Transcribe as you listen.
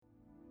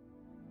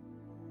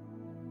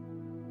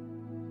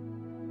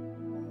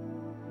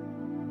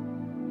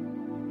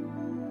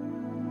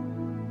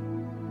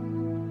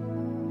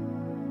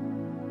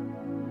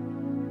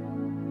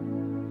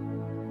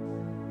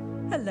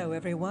Hello,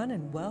 everyone,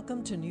 and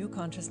welcome to New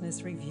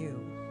Consciousness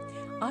Review.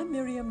 I'm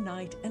Miriam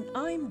Knight, and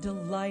I'm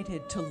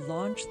delighted to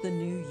launch the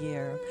new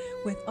year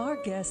with our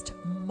guest,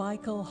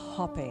 Michael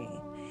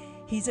Hoppe.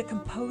 He's a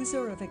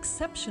composer of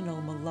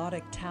exceptional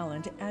melodic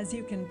talent, as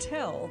you can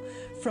tell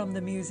from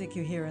the music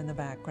you hear in the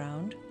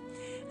background.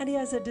 And he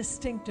has a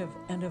distinctive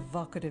and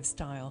evocative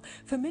style.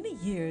 For many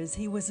years,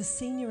 he was a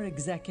senior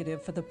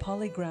executive for the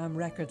Polygram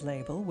record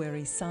label, where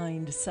he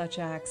signed such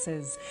acts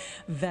as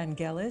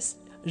Vangelis,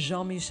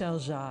 Jean-Michel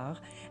Jarre,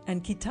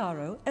 and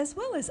Kitaro, as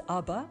well as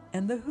ABBA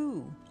and The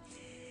Who.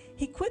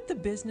 He quit the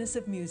business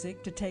of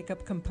music to take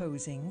up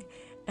composing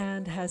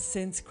and has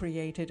since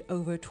created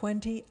over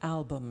 20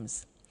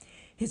 albums.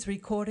 His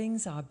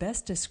recordings are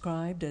best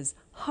described as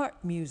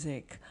heart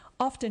music,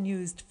 often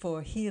used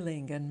for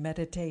healing and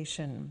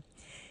meditation.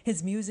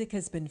 His music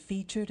has been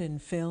featured in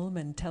film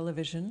and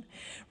television,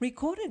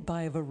 recorded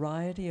by a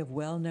variety of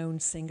well-known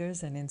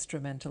singers and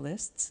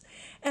instrumentalists,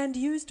 and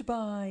used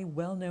by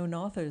well-known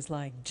authors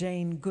like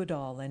Jane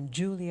Goodall and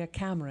Julia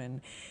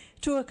Cameron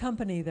to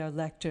accompany their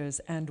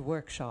lectures and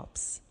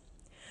workshops.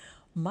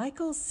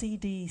 Michael's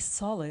CD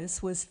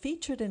Solace was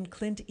featured in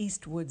Clint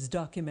Eastwood's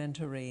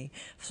documentary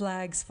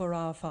Flags for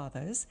Our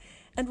Fathers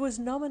and was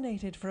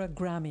nominated for a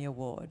Grammy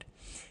Award.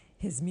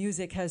 His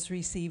music has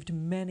received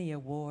many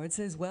awards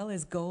as well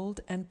as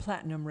gold and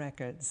platinum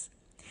records.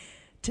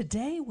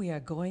 Today we are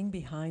going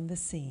behind the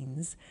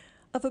scenes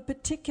of a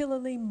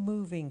particularly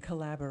moving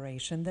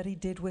collaboration that he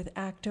did with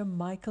actor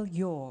Michael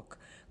York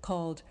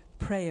called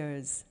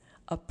Prayers,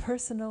 a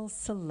Personal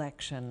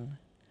Selection.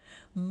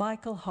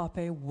 Michael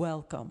Hoppe,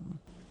 welcome.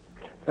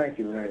 Thank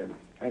you, Miriam.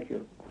 Thank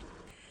you.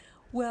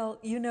 Well,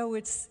 you know,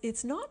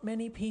 it's not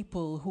many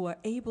people who are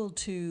able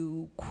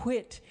to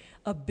quit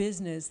a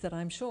business that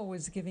I'm sure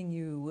was giving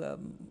you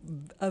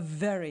a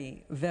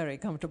very, very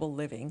comfortable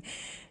living,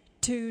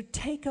 to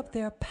take up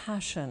their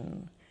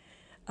passion.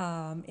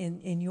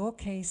 In your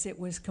case, it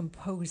was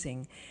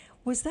composing.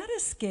 Was that a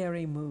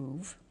scary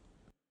move?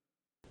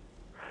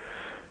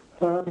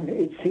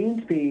 It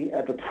seemed to be,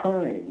 at the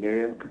time,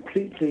 Miriam,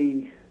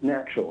 completely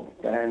natural.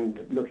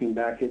 And looking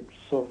back, it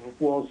sort of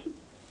was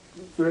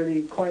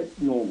really quite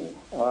normal.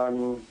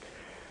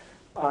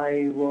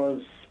 I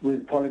was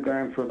with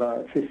Polygram for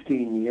about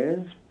 15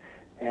 years,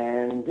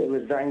 and it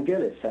was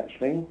Vangelis,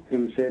 actually,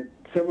 who said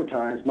several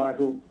times,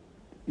 Michael,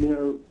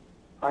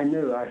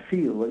 I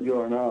feel that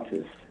you're an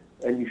artist,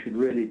 and you should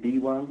really be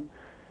one,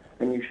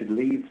 and you should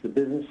leave the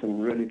business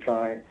and really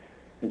try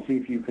and see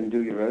if you can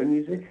do your own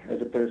music,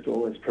 as opposed to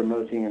always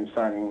promoting and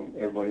signing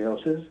everybody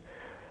else's.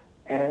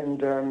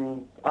 And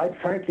I,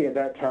 frankly, at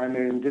that time,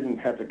 didn't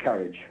have the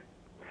courage.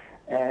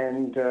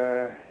 And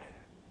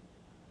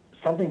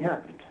something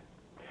happened.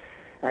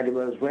 And it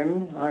was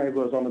when I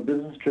was on a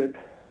business trip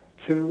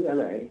to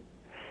LA,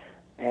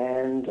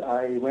 and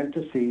I went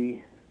to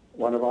see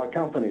one of our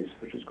companies,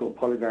 which was called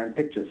Polygram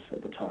Pictures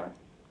at the time.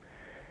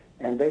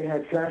 And they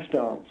had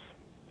Flashdance,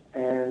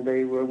 and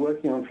they were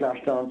working on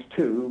Flashdance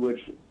 2,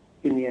 which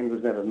in the end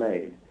was never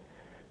made.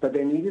 But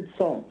they needed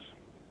songs.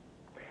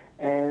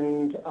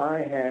 And I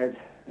had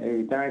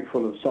a bag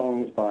full of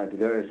songs by the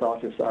various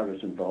artists I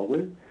was involved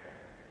with,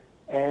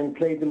 and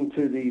played them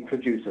to the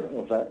producer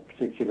of that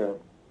particular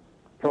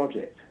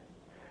project.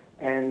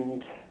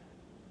 And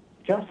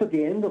just at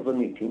the end of the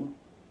meeting,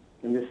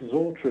 and this is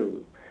all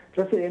true,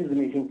 just at the end of the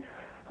meeting,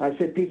 I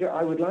said, Peter,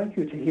 I would like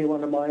you to hear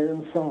one of my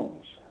own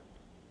songs.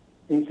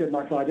 And he said,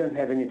 Michael, I don't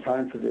have any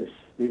time for this.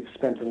 We've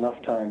spent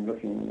enough time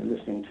looking and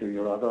listening to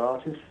your other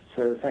artists,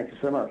 so thank you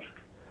so much.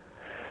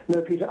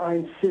 No, Peter, I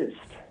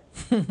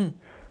insist.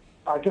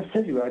 I just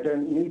said to you, I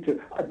don't need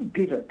to.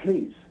 Peter,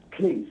 please,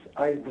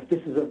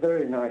 this is a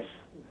very nice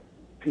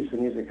piece of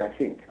music, I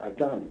think, I've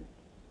done.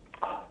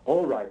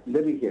 All right,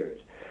 let me hear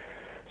it.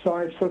 So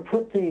I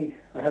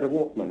had a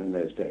Walkman in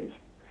those days.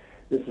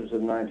 This was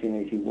in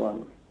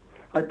 1981.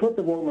 I put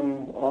the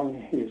Walkman on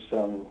his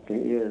the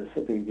ears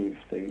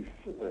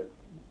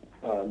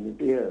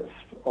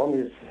on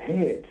his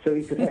head, so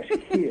he could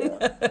actually hear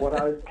what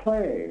I was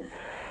playing.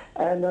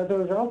 And the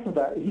result of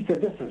that, he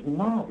said, "This is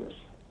marvelous."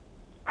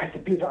 I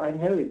said, "Peter, I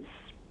know it's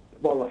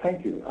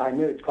thank you. I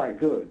know it's quite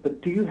good,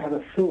 but do you have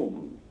a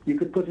film you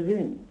could put it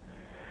in?"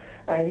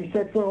 And he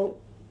said, "Well,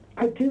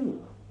 I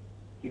do."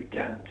 "You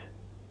don't?"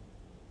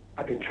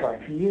 "I've been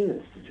trying for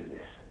years to do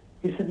this."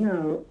 He said,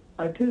 "No,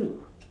 I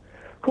do.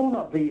 Call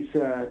up these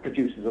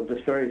producers of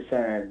this very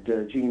sad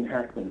Gene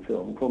Hackman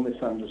film called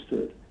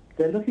Misunderstood.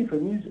 They're looking for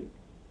music.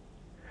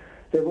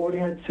 They've already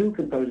had two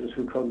composers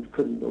who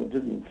couldn't or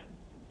didn't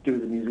do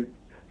the music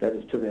that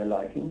is to their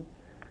liking.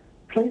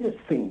 Play this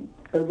theme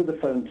over the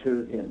phone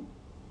to him."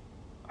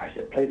 I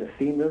said, "Play the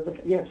theme over the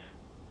phone?" "Yes."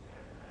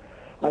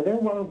 I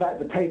then wound back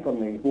the tape on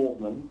the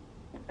Walkman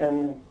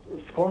and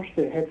squashed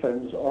the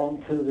headphones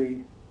onto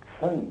the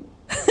phone.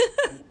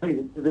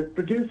 The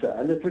producer,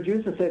 and the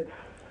producer said,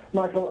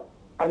 "Michael,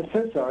 I'm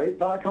so sorry,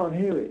 but I can't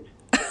hear it."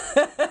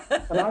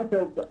 And I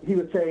felt that he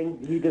was saying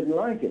he didn't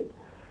like it.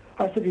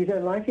 I said, you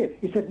don't like it?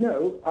 He said,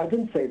 no, I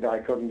didn't say that I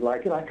couldn't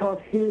like it. I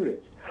can't hear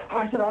it.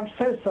 I said, I'm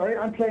so sorry.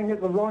 I'm playing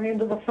at the wrong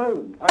end of the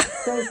phone. I'm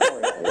so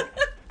sorry.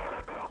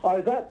 I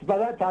was by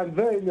that time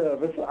very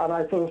nervous, and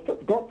I sort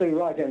of got the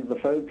right end of the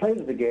phone, played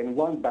it again,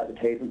 wound back the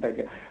tape and played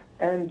it.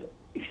 And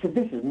he said,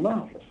 this is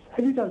marvellous.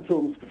 Have you done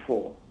films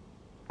before?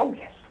 Oh,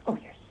 yes. Oh,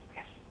 yes,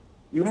 yes.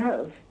 You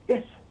have?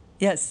 Yes.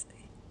 Yes,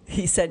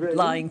 he said, Really?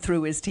 lying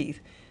through his teeth.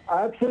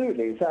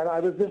 Absolutely.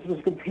 So this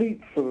was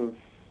complete sort of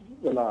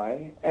a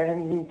lie.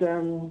 And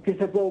he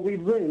said, well, we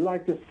really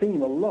like this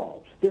theme a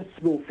lot. This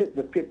will fit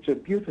the picture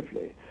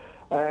beautifully.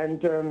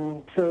 And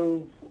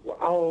so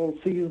I'll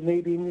see you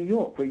maybe in New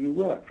York where you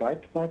work,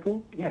 right,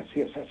 Michael? Yes,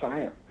 I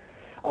am.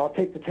 I'll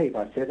take the tape,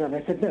 I said. And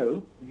I said,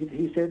 no.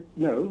 He said,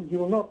 no, you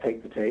will not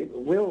take the tape.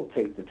 We'll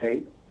take the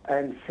tape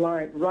and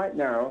fly it right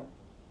now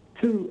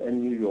to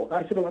New York.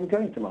 I said, well, I'm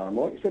going tomorrow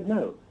morning. He said,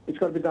 no, it's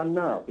got to be done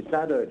now. It's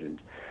that urgent.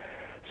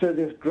 So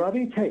this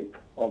grubby tape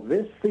of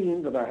this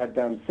theme that I had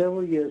done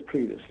several years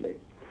previously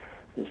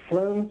was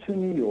flown to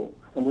New York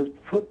and was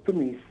put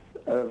beneath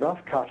a rough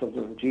cut of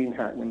the Gene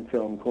Hackman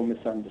film called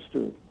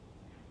Misunderstood.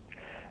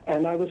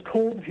 And I was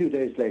called a few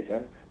days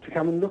later to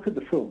come and look at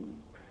the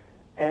film.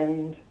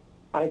 And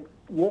I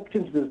walked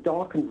into this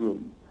darkened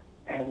room,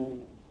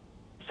 and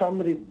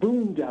somebody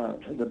boomed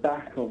out at the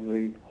back of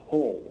the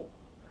hall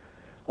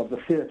of the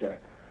theatre,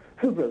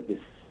 who wrote this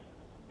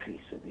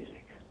piece of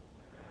music?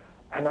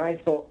 And I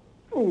thought,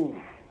 oh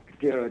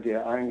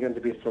dear, I'm going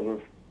to be sort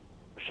of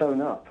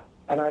shown up.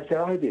 And I said,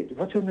 I did.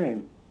 What's your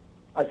name?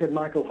 I said,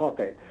 Michael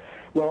Hoppe.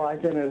 Well, I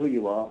don't know who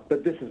you are,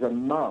 but this is a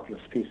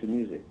marvelous piece of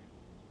music.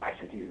 I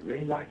said, do you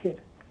really like it?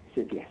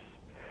 He said, yes.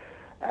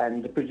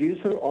 And the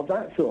producer of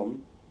that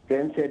film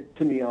then said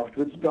to me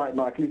afterwards, right,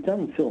 Michael, you've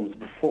done films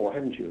before,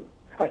 haven't you?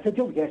 I said,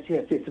 oh, yes. He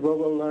said, well,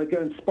 we'll go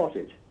and spot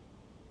it.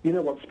 You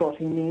know what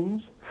spotting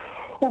means?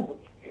 Oh,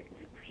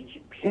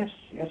 yes,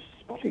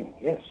 spotting,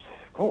 yes,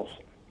 of course.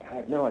 I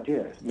have no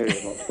idea, Miriam,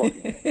 what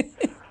spotting.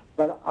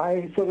 But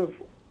I sort of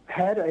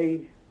had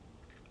a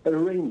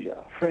arranger,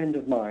 a friend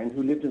of mine,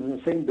 who lived in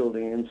the same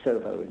building in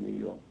Soho in New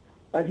York.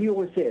 And he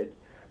always said,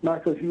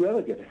 Michael, if you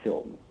ever get a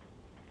film,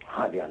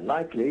 highly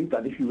unlikely,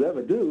 but if you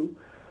ever do,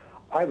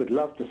 I would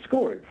love to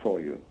score it for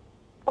you.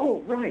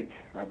 Oh, right,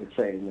 I would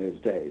say in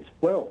those days.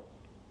 Well,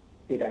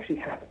 it actually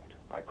happened.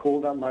 I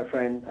called up my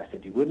friend. I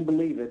said, you wouldn't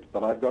believe it,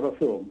 but I've got a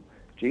film,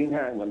 Gene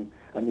Hackman,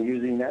 and they're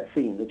using that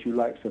theme that you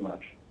like so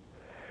much.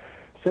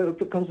 So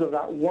because of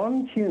that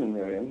one tune,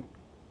 Miriam,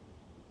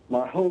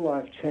 my whole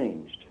life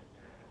changed.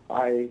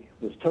 I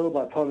was told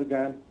by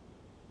Polygram,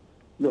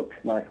 look,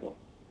 Michael,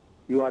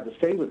 you either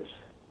stay with us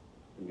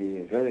and be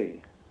a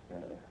very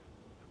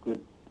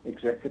good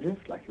executive,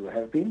 like you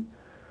have been,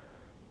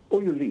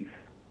 or you leave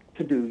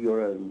to do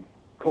your own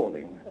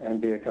calling and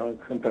be a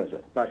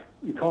composer. But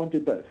you can't do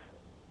both.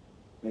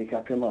 Make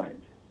up your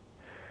mind.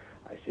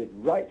 I said,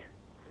 right.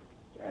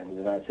 And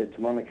then I said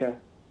to Monica,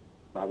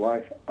 my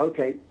wife,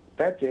 okay,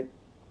 that's it.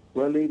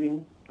 We're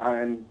leaving.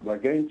 We're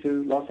going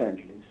to Los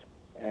Angeles.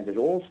 And it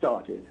all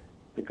started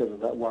because of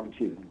that one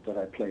tune that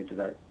I played to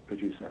that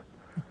producer.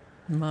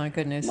 My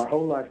goodness. My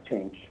whole life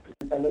changed.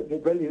 And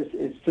it really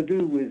is to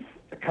do with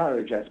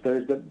courage, I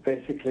suppose, but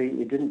basically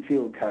it didn't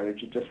feel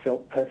courage. It just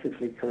felt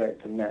perfectly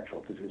correct and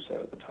natural to do so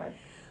at the time.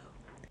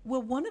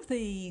 Well, one of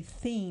the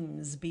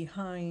themes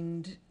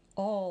behind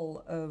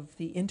all of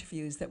the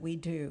interviews that we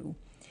do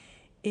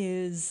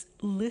is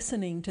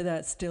listening to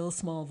that still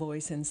small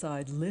voice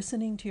inside,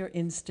 listening to your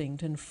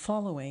instinct and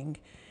following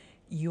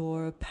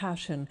your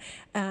passion.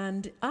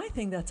 And I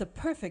think that's a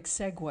perfect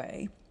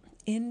segue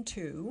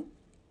into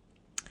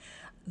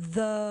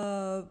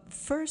the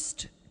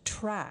first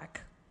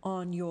track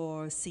on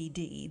your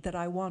CD that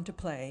I want to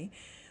play,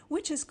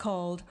 which is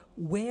called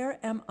Where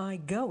Am I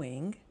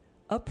Going?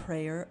 A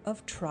Prayer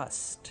of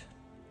Trust.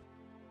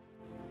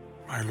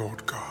 My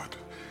Lord God,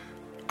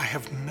 I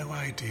have no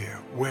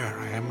idea where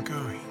I am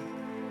going.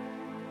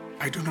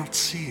 I do not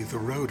see the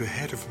road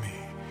ahead of me.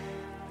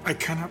 I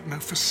cannot know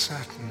for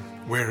certain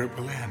where it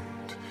will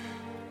end.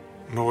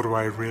 Nor do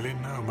I really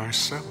know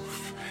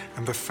myself.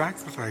 And the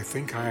fact that I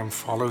think I am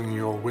following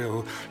your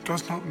will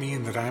does not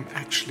mean that I am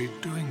actually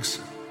doing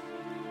so.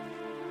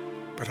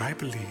 But I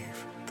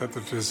believe that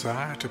the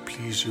desire to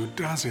please you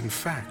does in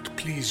fact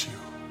please you.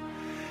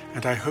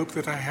 And I hope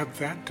that I have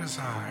that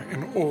desire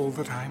in all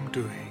that I am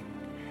doing.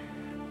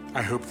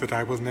 I hope that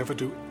I will never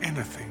do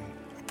anything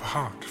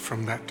apart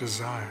from that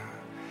desire.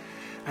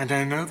 And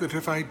I know that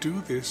if I do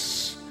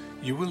this,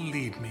 you will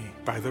lead me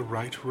by the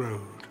right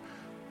road,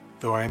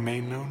 though I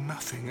may know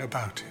nothing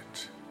about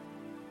it.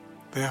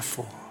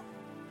 Therefore,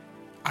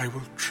 I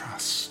will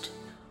trust.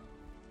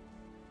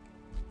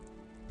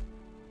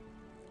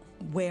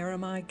 Where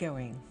am I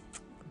going?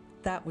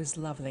 That was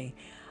lovely.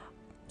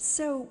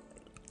 So,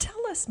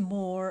 tell us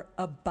more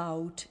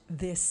about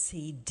this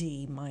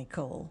CD,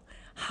 Michael.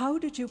 How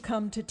did you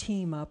come to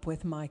team up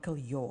with Michael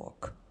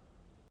York?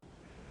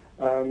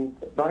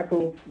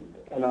 Michael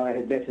and I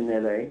had met in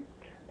LA,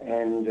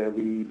 and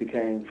we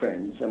became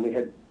friends. And we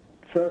had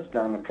first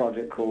done a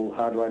project called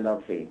How Do I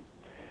Love Thee,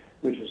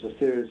 which was a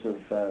series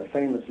of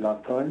famous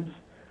love poems,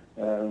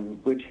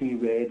 which he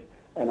read,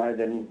 and I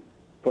then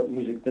put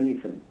music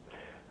beneath them.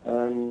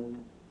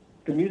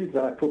 The music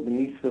that I put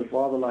beneath was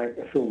rather like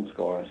a film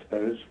score, I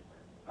suppose.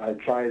 I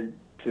tried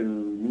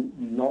to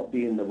not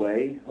be in the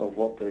way of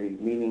what the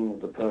meaning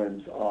of the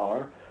poems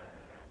are,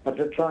 but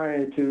to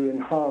try to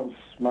enhance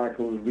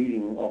Michael's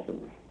reading of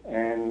them.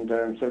 And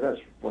so that's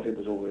what it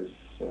was always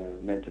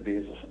meant to be,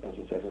 as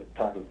I said, a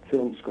type of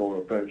film score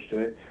approach to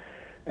it.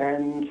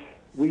 And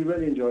we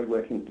really enjoyed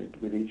working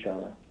with each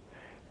other.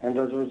 And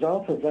as a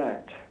result of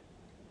that,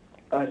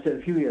 I said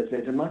a few years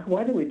later, Michael,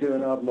 why don't we do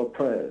an album of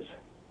prayers?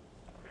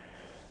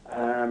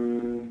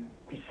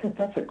 He said,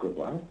 that's a good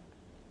one.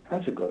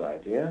 That's a good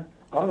idea.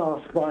 I'll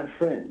ask my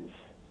friends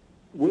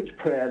which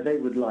prayer they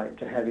would like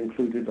to have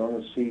included on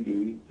a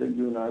CD that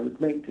you and I would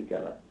make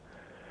together.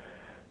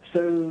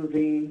 So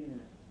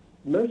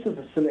most of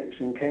the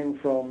selection came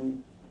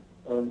from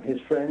his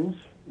friends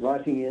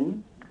writing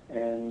in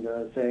and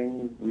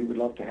saying, we would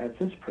love to have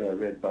this prayer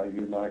read by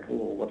you,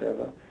 Michael, or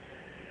whatever.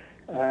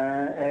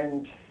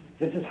 And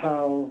this is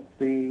how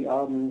the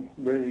album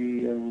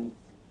really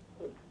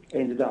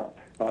ended up,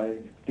 by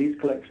these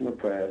collection of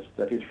prayers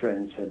that his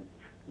friends had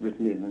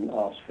written in and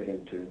asked for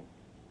him to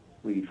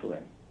read for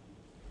them.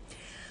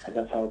 And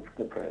that's how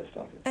the prayer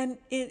started. And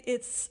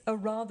it's a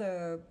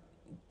rather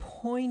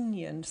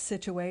poignant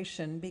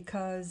situation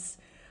because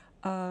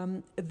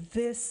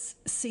this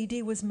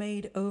CD was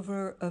made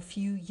over a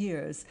few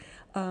years.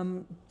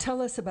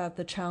 Tell us about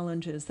the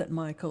challenges that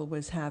Michael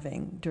was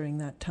having during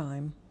that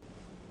time.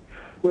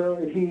 Well,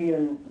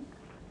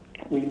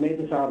 we made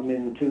this album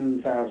in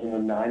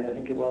 2009, I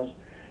think it was,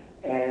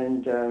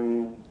 and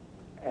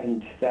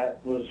that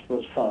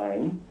was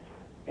fine.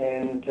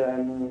 And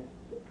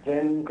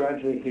then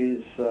gradually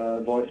his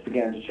voice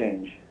began to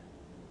change,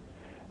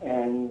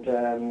 and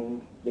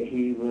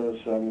he was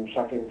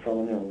suffering from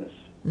an illness,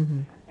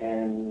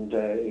 and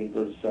it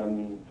was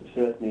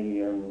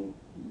certainly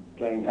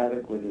playing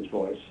havoc with his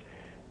voice,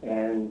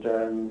 and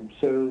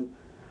so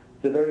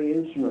the very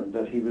instrument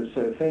that he was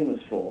so famous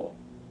for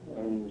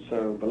and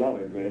so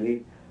beloved,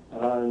 really,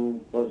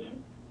 was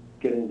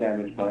getting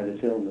damaged by this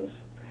illness.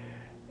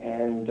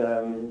 And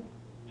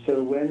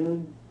so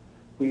when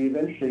we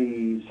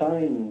eventually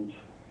signed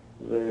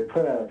the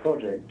prayer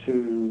project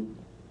to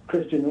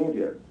Christian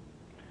Audio,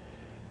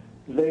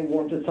 they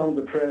wanted some of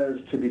the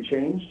prayers to be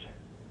changed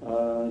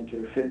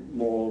to fit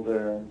more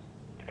the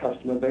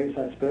customer base,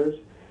 I suppose.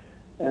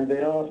 And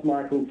they asked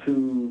Michael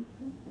to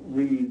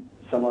read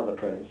some other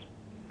prayers,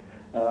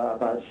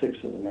 about 6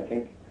 of them, I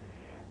think.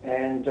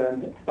 And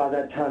by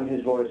that time,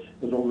 his voice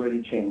was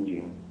already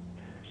changing.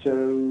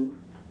 So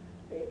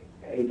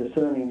a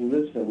discerning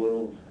listener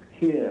will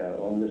hear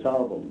on this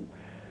album,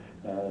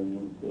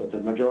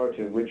 the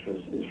majority of which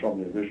is from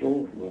the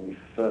original, when we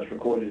first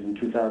recorded it in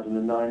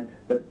 2009,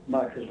 but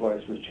Michael's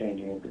voice was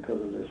changing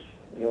because of this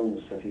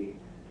illness that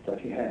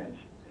he has.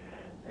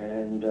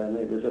 And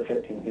it was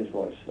affecting his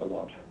voice a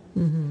lot.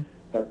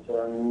 But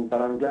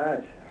I'm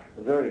glad,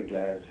 very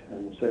glad,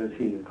 and so is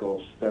he, of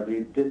course, that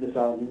we did this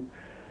album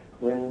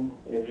when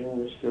everything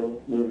was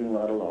still moving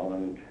right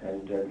along,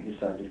 and he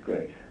sounded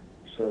great.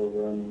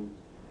 So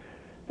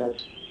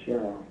that's,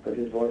 but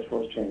his voice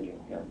was changing,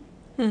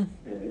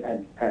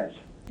 and has.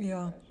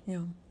 Yeah.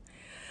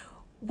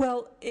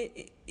 Well,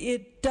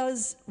 it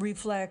does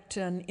reflect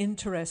an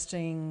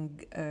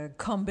interesting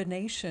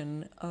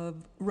combination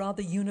of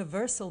rather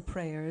universal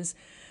prayers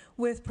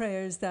with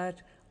prayers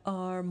that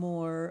are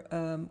more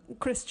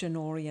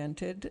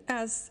Christian-oriented,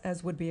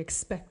 as would be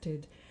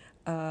expected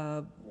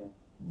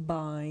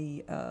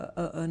by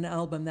an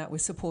album that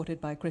was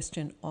supported by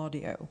Christian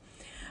Audio.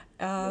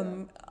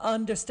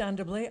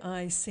 Understandably,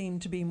 I seem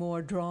to be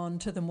more drawn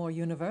to the more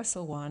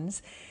universal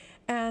ones.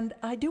 And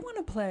I do want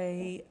to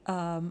play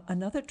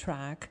another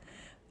track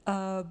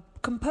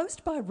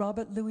composed by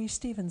Robert Louis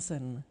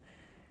Stevenson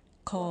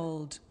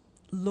called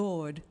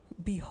Lord,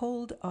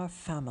 Behold Our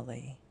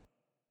Family.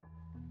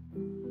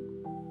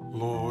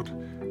 Lord,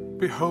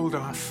 behold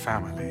our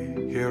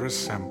family here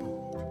assembled.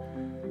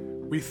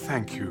 We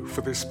thank you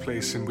for this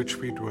place in which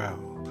we dwell,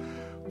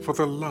 for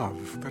the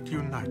love that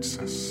unites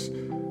us,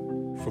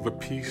 for the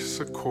peace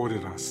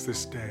accorded us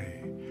this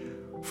day,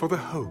 for the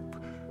hope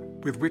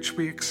with which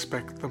we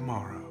expect the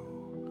morrow,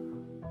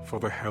 for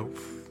the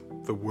health,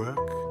 the work,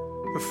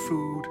 the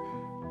food,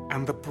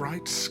 and the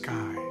bright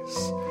skies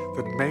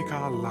that make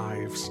our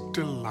lives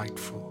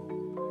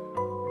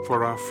delightful,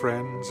 for our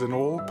friends in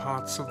all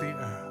parts of the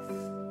earth.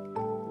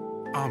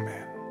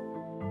 Amen.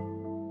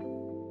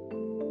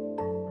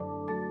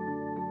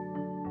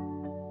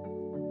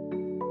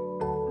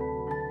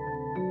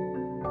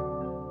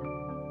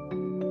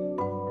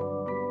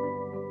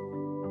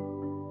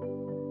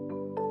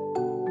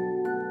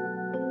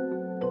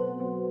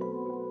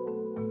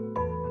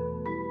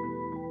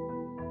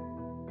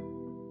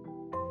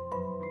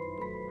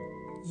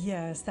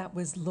 Yes, that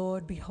was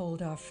Lord,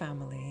 Behold Our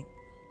Family.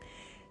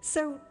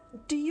 So,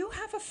 do you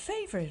have a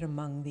favorite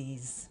among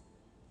these?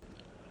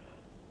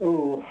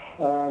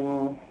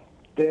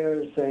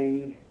 There's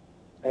a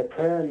a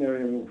prayer,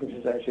 Miriam, which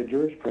is actually a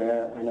Jewish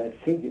prayer, and I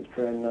think it's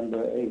prayer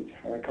number 8.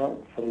 I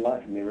can't for the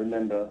life of me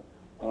remember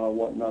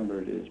what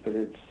number it is, but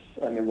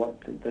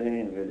what the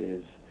name of it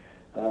is.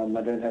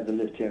 I don't have the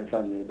list here in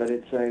front of me, but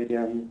it's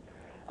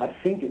I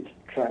think it's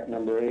track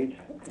number 8,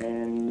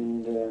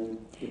 and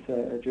it's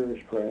a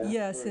Jewish prayer.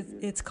 Yes,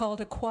 it's called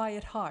A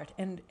Quiet Heart,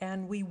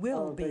 and we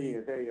will be.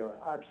 There you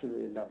are.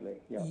 Absolutely lovely.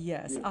 Yeah.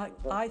 Yes,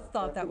 I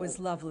thought that was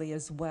lovely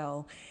as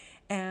well.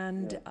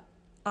 And Yeah.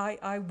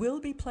 I will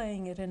be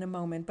playing it in a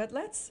moment, but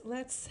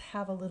let's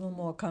have a little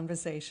more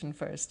conversation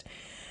first.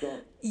 Sure.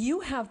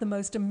 You have the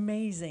most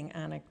amazing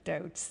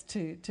anecdotes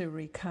to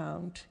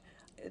recount.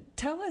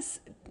 Tell us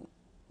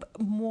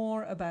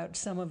more about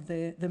some of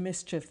the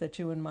mischief that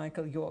you and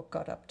Michael York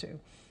got up to.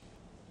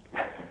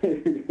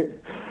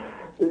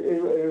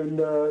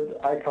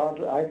 I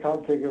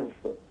can't think of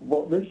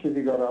what mischief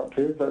we got up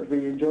to, but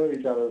we enjoy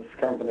each other's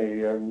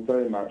company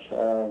very much.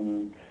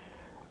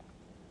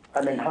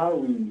 How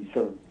we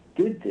sort of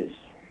did this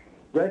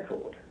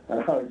record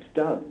and how it's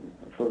done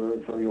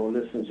for your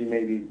listeners who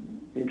may be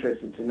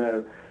interested to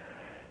know.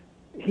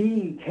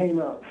 He came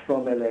up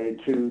from LA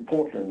to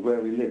Portland, where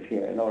we live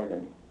here in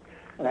Oregon,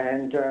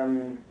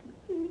 and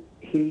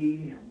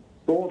he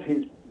brought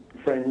his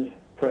friends'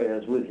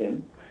 prayers with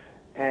him,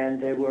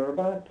 and there were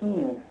about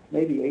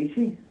maybe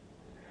 80,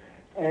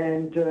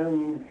 and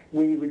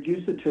we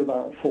reduced it to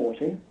about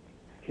 40.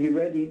 He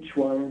read each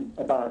one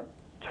about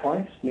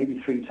twice, maybe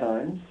 3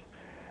 times,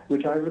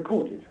 which I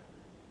recorded.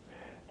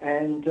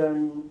 And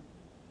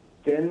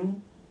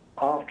then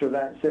after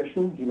that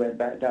session, he went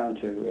back down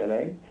to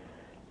LA,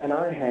 and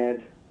I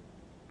had,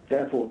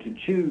 therefore, to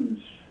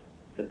choose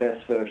the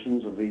best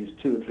versions of these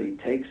 2 or 3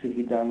 takes that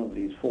he'd done of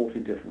these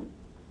 40 different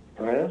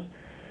prayers,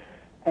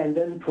 and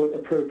then put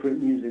appropriate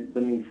music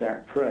beneath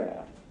that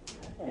prayer.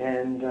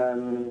 And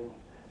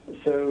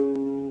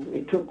so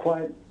it took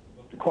quite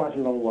a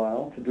long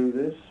while to do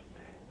this,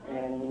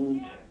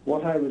 and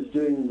what I was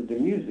doing with the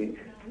music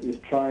is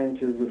trying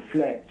to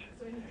reflect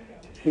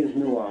his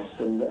nuance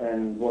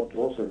and what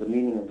also the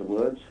meaning of the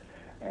words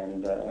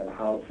and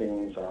how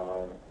things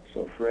are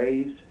sort of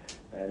phrased,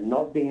 and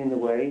not being in the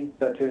way,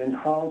 but to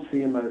enhance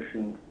the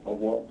emotion of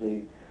what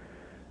the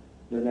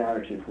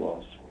narrative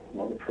was,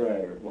 what the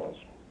prayer it was.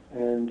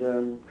 And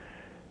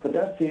but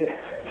that's the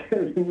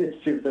only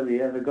mischief that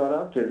we ever got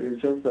up to.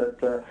 It's just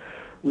that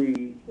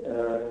we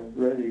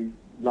really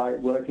like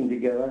working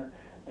together,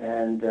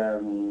 and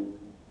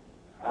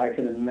I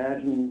can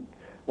imagine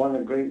one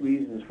of the great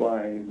reasons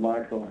why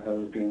Michael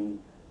has been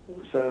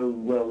so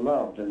well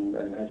loved and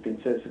has been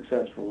so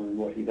successful in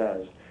what he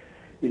does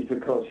is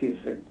because he's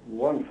a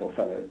wonderful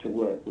fellow to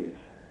work with,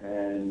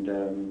 and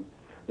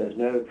there's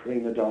no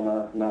prima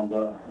donna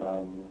number,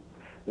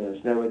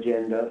 there's no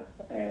agenda,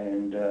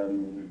 and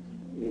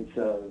it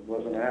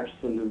was an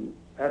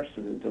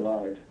absolute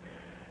delight.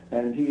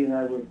 And he and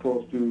I would, of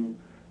course, do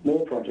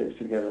more projects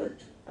together,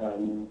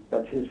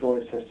 but his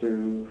voice has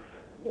to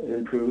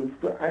improve.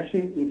 But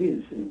actually, it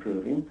is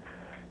improving,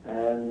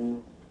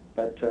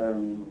 but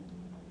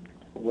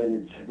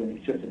when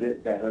it's just a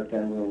bit better,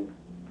 then we'll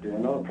do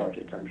another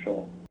project, I'm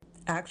sure.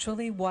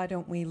 Actually, why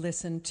don't we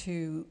listen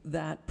to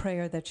that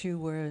prayer that you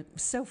were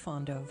so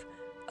fond of,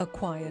 A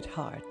Quiet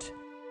Heart?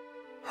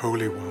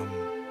 Holy One,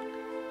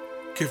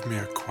 give me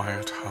a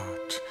quiet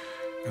heart,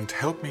 and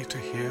help me to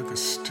hear the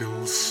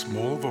still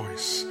small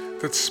voice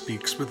that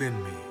speaks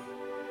within me.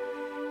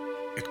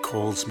 It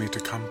calls me to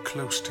come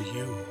close to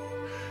you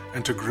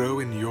and to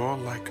grow in your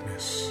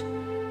likeness.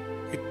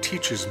 It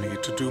teaches me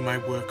to do my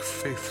work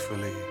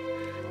faithfully,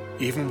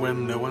 even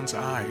when no one's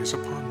eye is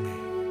upon me.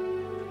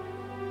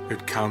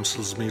 It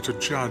counsels me to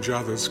judge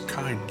others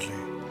kindly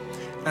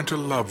and to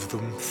love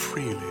them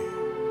freely.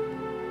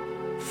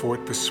 For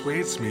it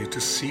persuades me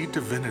to see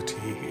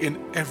divinity in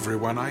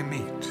everyone I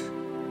meet.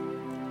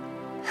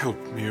 Help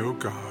me, O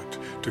God,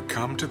 to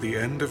come to the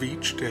end of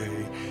each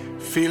day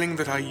feeling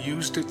that I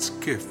used its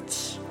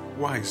gifts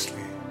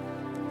wisely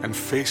and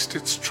faced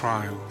its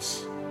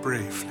trials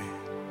bravely.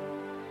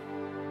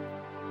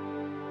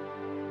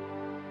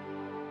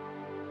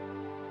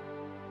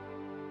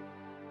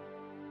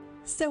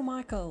 So,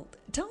 Michael,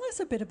 tell us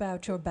a bit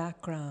about your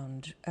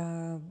background.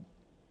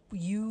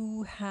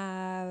 You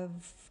have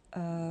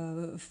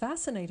a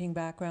fascinating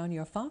background.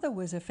 Your father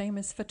was a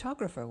famous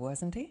photographer,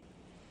 wasn't he?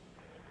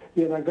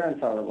 Yeah, my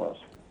grandfather was.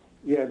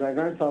 Yeah, my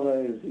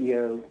grandfather is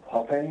E.O.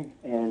 Hoppe,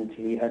 and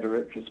he had a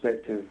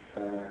retrospective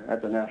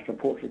at the National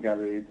Portrait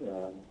Gallery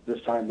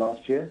this time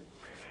last year.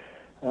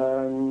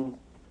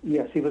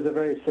 Yes, he was a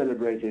very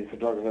celebrated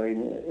photographer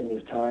in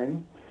his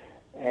time,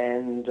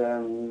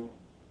 and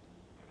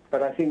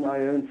but I think my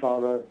own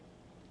father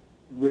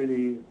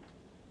really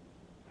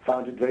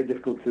found it very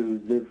difficult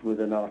to live with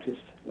an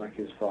artist like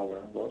his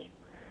father was.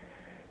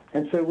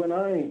 And so when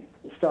I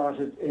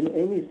started, in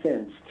any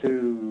sense,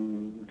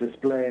 to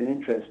display an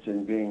interest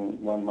in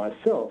being one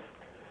myself,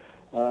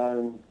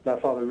 my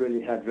father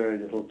really had very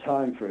little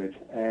time for it.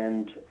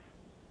 And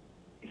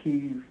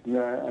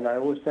and I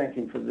always thank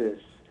him for this,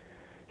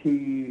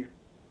 he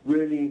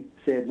really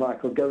said,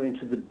 Michael, go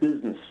into the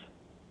business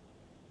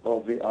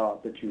of the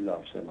art that you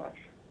love so much.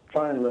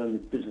 Try and learn the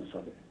business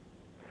of it.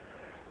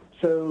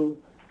 So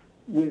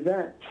with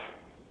that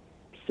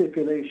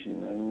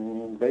stipulation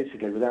and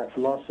basically with that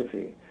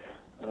philosophy,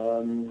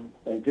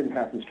 it didn't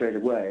happen straight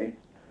away,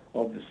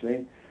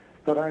 obviously,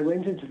 but I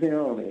went into the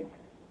army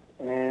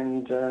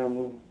and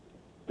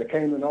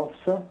became an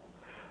officer.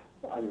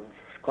 I was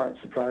quite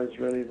surprised,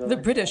 really. The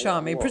British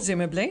Army,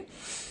 presumably.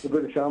 The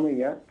British Army,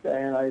 yeah.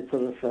 And I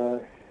sort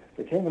of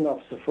became an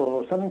officer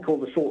for something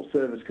called the Short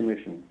Service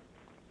Commission.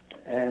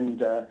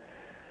 And as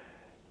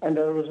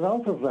a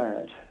result of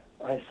that,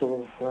 I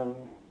sort of,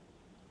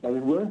 we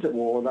weren't at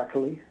war,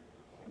 luckily.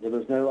 There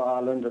was no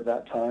Ireland at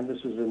that time.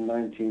 This was in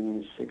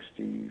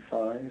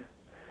 1965.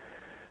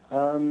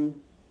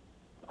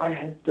 I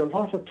had a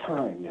lot of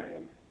time,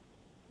 Miriam.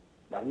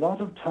 A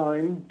lot of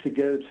time to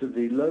go to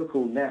the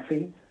local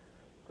NAFI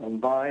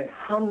and buy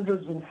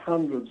hundreds and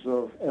hundreds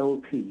of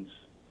LPs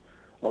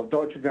of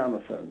Deutsche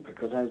Grammophon,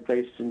 because I was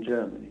based in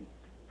Germany.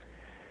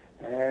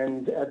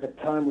 And at the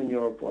time when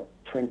you're,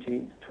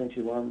 20,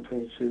 21,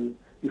 22,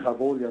 you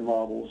have all your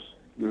marbles,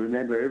 you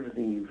remember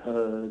everything you've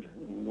heard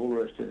and all the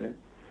rest of it.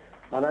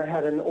 And I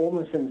had an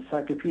almost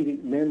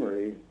encyclopedic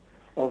memory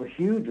of a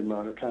huge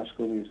amount of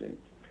classical music.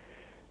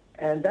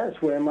 And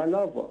that's where my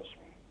love was.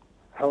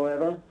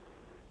 However,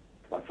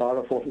 my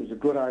father thought it was a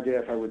good idea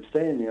if I would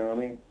stay in the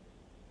army.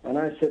 And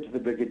I said to the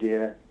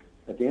brigadier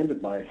at the end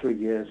of my 3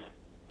 years,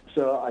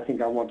 "Sir, I think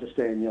I want to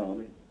stay in the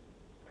army."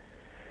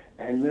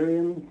 And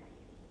Miriam,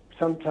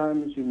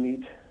 sometimes you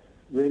meet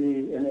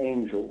really an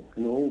angel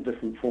in all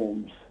different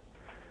forms.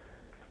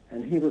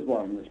 And he was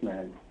one, this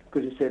man,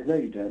 because he said, "No,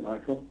 you don't,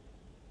 Michael."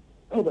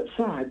 "Oh, but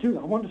sir, I do.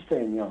 I want to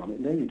stay in the army."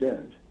 "No, you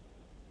don't."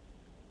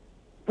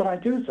 "But I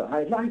do, sir.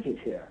 I like it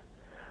here."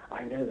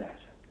 "I know that.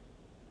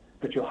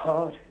 But your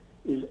heart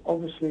is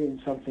obviously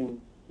in something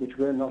which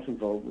we're not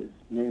involved with,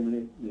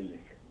 namely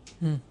music."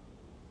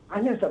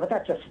 "I know, sir, but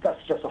that's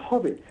just a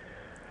hobby."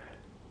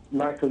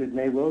 "Michael, it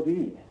may well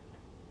be,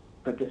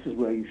 but this is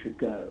where you should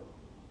go,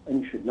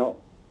 and you should not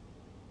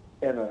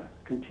ever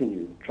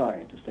continue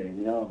trying to stay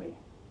in the army."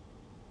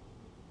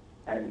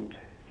 And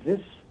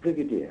this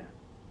brigadier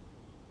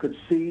could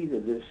see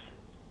that this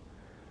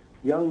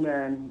young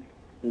man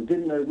who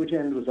didn't know which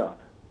end was up,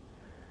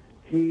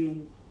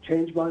 he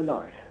changed my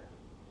life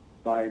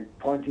by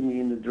pointing me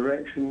in the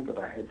direction that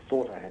I had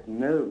thought I had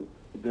no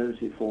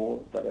ability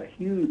for, but a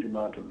huge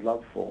amount of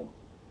love for,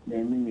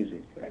 namely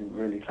music, and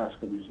really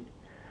classical music.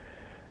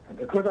 And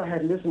because I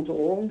had listened to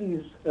all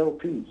these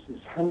LPs,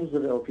 these hundreds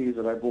of LPs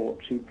that I bought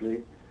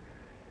cheaply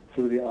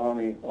through the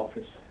army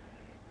office,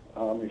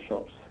 army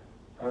shops,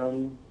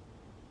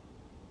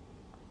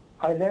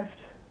 I left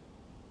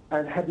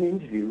and had an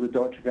interview with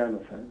Deutsche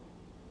Grammophon,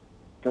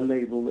 the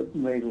label that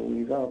made all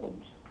these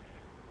albums.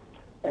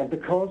 And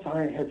because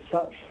I had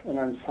such an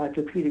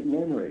encyclopedic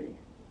memory,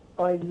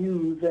 I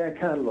knew their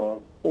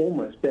catalogue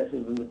almost better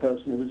than the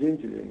person who was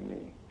interviewing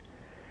me.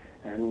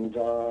 And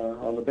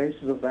on the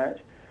basis of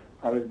that,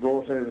 I was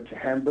brought over to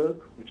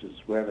Hamburg, which is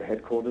where the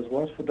headquarters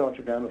was for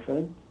Deutsche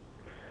Grammophon,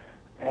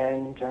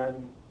 and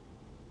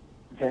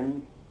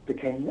then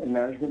became a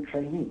management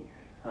trainee.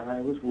 And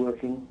I was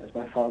working, as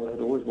my father had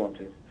always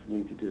wanted for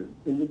me to do,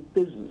 in the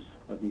business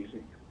of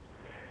music.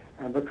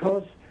 And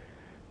because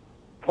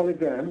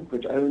Polygram,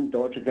 which owned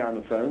Deutsche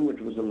Grammophon, which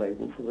was a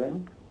label for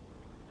them,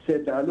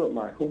 said, "Now look,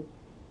 Michael,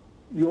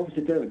 you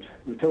obviously don't,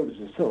 you told us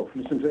yourself,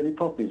 listen to any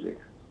pop music.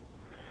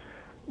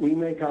 We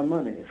make our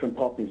money from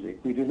pop music.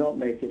 We do not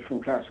make it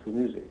from classical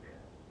music.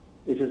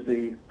 It is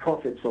the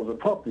profits of the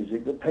pop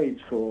music that pays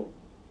for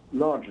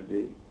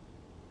largely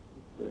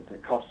the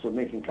costs of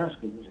making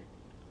classical music.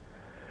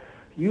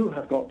 You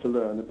have got to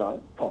learn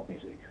about pop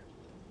music."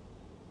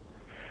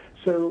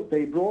 So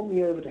they brought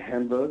me over to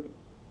Hamburg,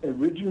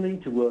 originally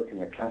to work in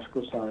the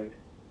classical side.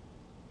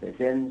 They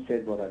then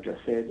said what I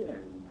just said,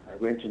 and I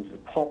went into the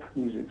pop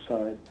music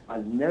side. I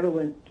never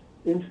went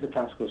into the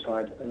classical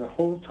side, and the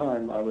whole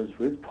time I was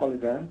with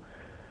Polygram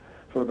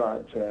for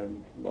about,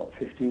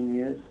 15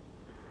 years.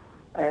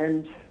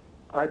 And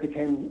I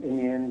became, in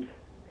the end,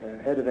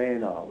 head of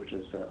A&R, which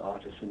is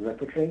artists and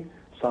repertory,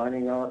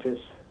 signing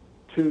artists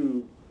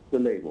to the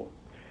label.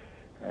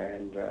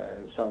 And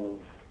some of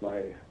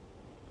my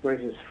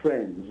greatest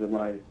friends and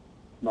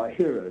my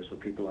heroes were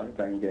people like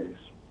Vangelis.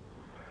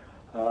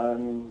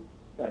 And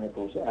of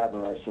course,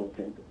 ABBA, I still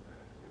think,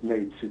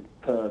 made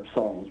superb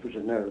songs, which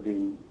have never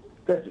been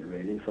bettered,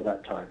 really, for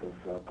that type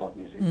of pop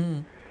music.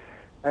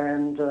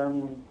 And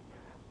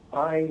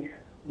I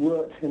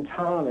worked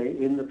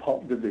entirely in the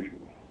pop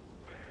division.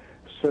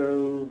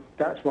 So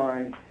that's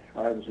why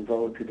I was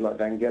involved with people like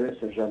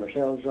Vangelis and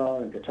Jean-Michel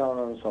Jarre and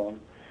guitar and so on.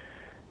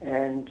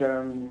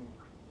 And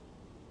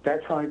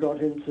that's how I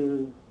got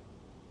into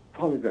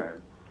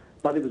Polygram.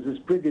 But it was this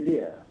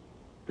brigadier,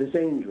 this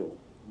angel,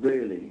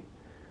 really,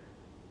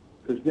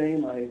 whose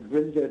name I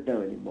really don't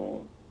know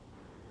anymore,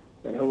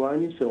 and who I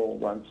only saw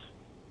once,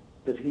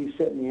 that he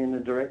set me in a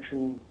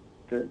direction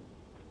that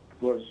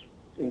was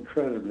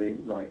incredibly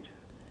right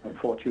and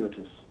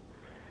fortuitous.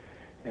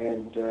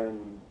 And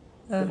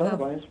but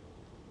otherwise,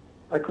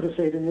 I could have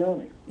stayed in the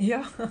army,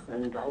 Yeah.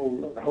 and the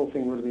whole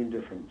thing would have been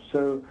different.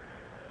 So,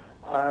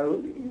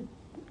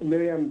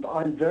 Miriam,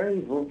 I'm very,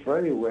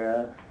 very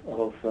aware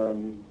of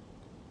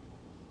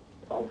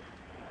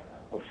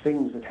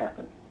things that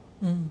happen,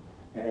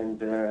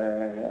 and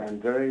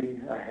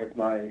I have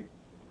my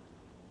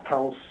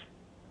pulse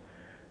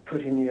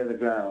pretty near the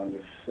ground,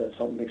 if that's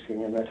not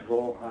mixing a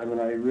metaphor. I mean,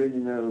 I really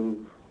know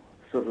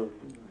sort of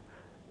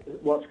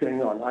what's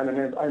going on. I'm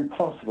an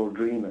impossible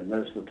dreamer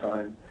most of the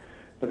time,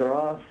 but there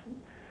are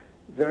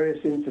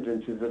various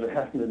incidences that have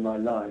happened in my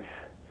life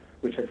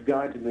which have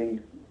guided me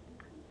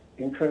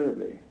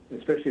incredibly,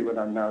 especially when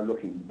I'm now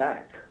looking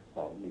back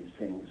on these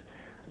things.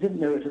 I didn't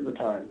know it at the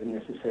time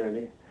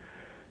necessarily.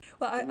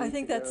 Well, I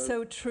think that's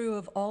so true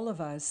of all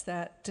of us,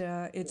 that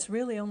it's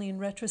really only in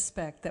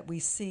retrospect that we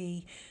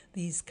see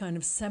these kind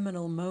of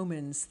seminal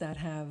moments that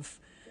have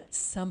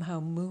somehow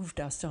moved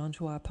us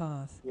onto our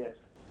path. Yes,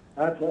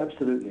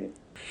 absolutely.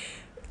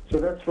 So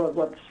that's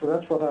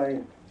what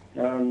I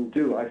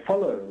do. I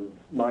follow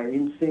my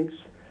instincts.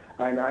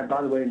 And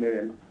by the way,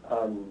 Miriam,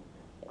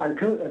 I'm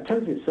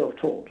totally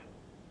self-taught.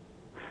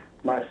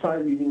 My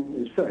sight reading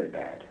is very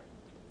bad.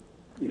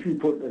 If you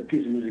put a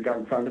piece of music out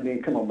in front of me,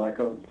 come on,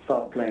 Michael,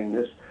 start playing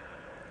this.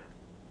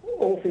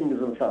 All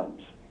fingers and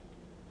thumbs.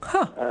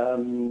 Huh.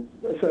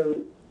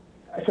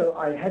 So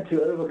I had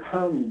to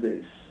overcome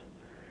this,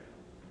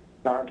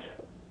 but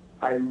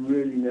I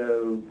really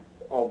know,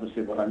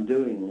 obviously, what I'm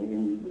doing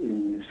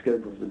in the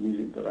scope of the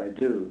music that I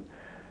do,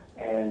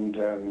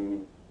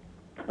 and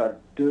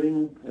but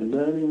doing and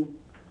learning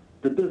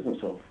the business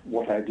of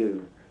what I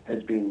do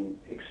has been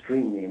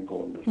extremely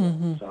important as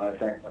well. So I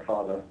thank my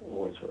father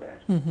always for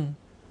that.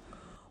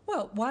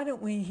 Well, why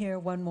don't we hear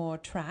one more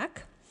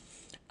track?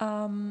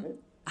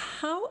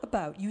 How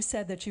about, you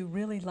said that you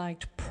really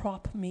liked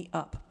Prop Me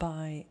Up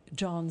by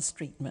John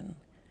Streetman.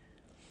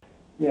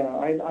 Yeah,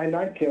 I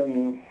like,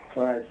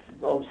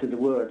 obviously the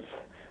words,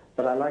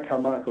 but I like how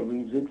Michael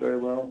reads it very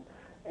well,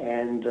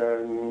 and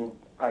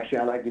actually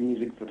I like the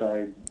music that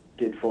I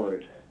did for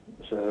it.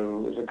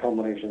 So it's a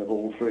combination of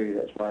all three.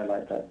 That's why I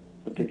like that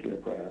particular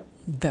prayer.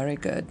 Very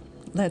good.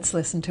 Let's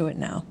listen to it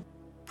now.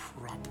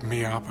 Prop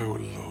me up, O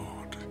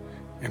Lord,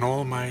 in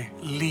all my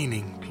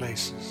leaning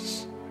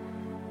places.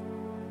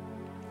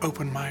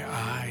 Open my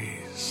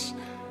eyes,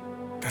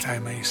 that I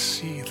may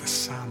see the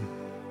sun.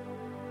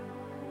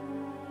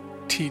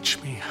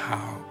 Teach me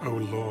how, O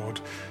Lord,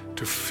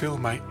 to fill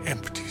my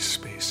empty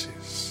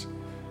spaces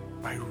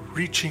by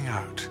reaching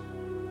out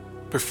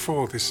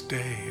before this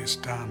day is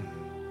done.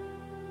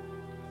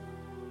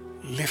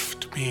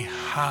 Lift me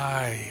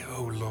high,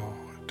 O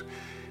Lord,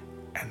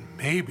 and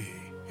maybe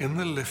in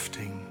the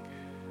lifting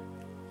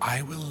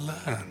I will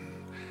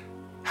learn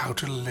how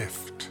to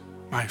lift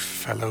my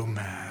fellow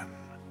man.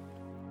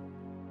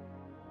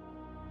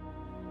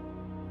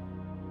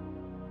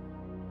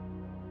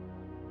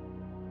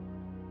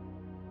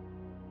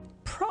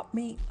 Prop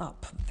Me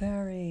Up.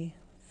 Very,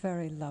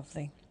 very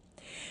lovely.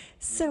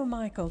 So,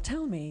 Michael,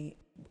 tell me,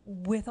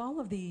 with all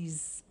of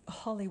these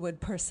Hollywood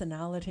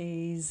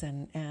personalities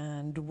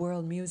and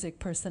world music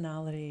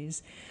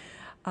personalities,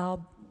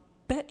 I'll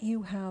bet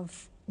you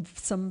have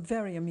some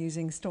very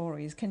amusing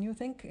stories. Can you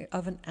think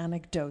of an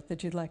anecdote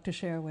that you'd like to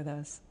share with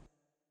us?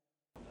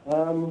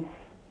 Well,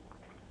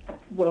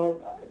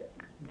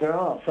 there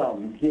are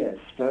some, yes,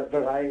 but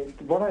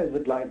what I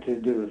would like to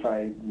do, if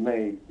I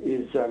may,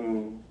 is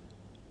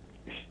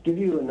give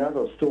you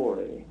another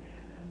story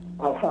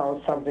of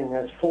how something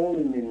has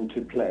fallen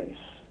into place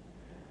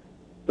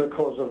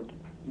because of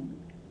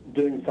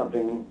doing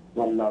something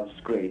one loves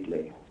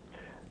greatly.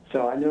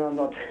 So I know I'm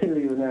not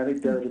telling you an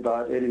anecdote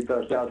about Eddie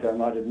Costello, I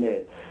might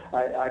admit.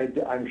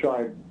 I'm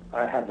sure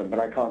I haven't, but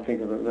I can't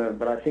think of it.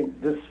 But I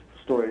think this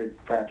story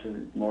perhaps is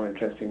more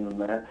interesting than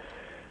that.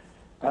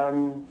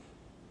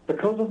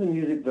 Because of the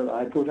music that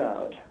I put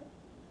out,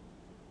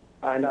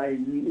 and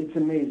it's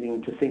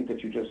amazing to think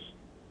that you do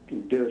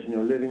it in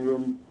your living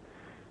room,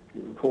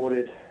 you record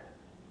it,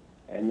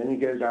 and then it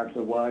goes out to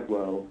the wide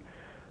world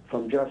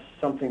from just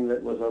something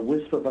that was a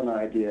wisp of an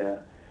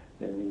idea.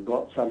 Then you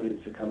got somebody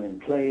to come and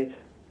play it.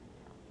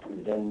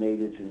 We then made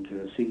it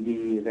into a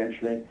CD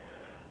eventually.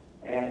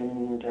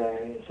 And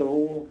so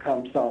all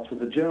starts with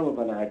the germ of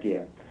an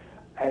idea.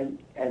 And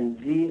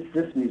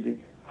this music,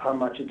 how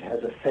much it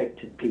has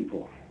affected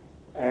people.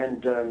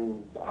 And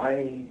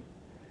I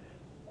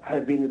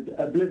have been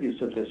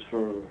oblivious of this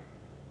for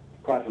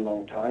quite a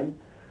long time.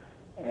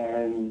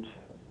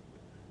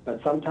 But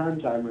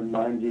sometimes I'm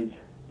reminded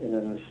in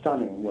a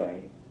stunning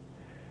way.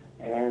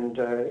 And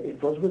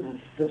it was with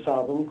this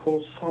album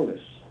called Solace,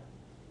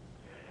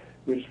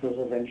 which was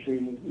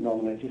eventually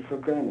nominated for a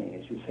Grammy,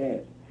 as you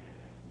said.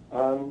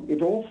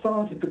 It all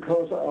started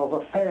because of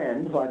a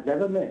fan who I'd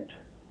never met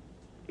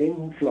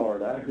in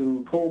Florida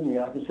who called me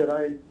up and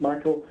said,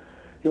 Michael,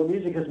 your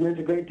music has meant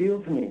a great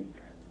deal to me.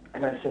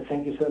 And I said,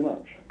 thank you so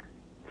much.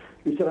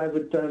 He said, I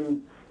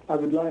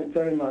would like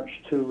very much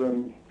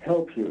to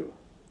help you.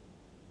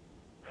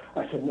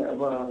 I said, no,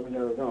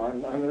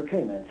 I'm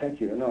okay, man, thank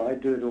you. No, I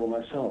do it all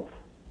myself.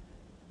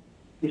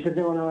 He said,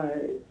 no,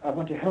 I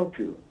want to help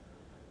you.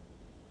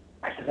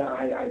 I said,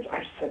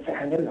 I said,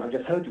 I know, I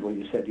just heard what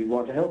you said. You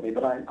want to help me,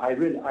 but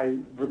I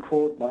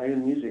record my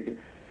own music.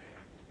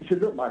 He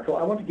said, look, Michael,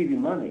 I want to give you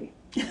money.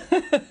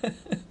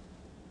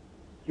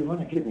 You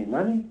want to give me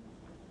money?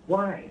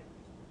 Why?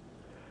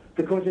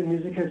 Because your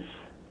music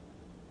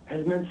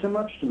has meant so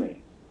much to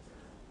me.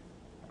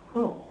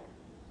 Oh.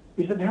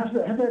 He said, has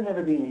there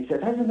never been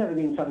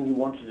something you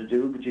wanted to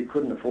do but you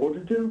couldn't afford to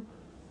do?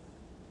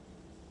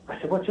 I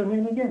said, what's your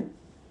name again?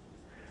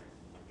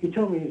 He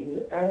told me,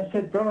 I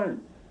said,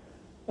 Brian,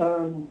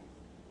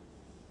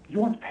 you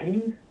want to pay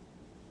me?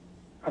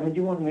 I mean, do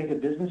you want to make a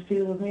business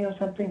deal with me or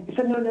something? He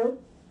said, no,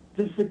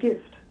 this is a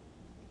gift.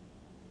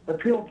 A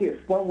pure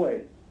gift, one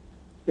way.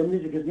 Your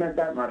music has meant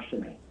that much to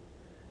me.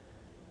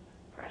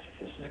 I said,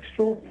 this is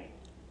extraordinary.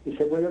 He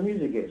said, well, your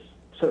music is.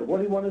 So what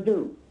do you want to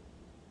do?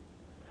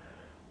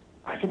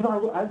 I said,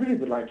 well, I really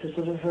would like to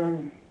sort of,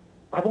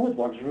 I've always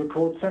wanted to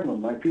record some of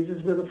my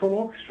pieces with a full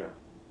orchestra.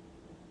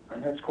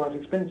 And that's quite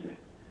expensive.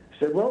 He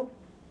said, well,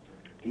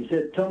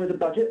 tell me the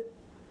budget,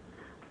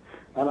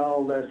 and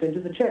I'll send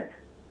you the check.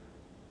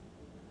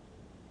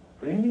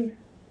 Really?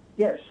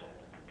 Yes.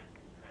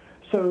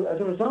 So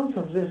as a result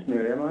of this,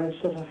 Miriam, I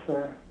sort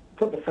of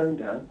put the phone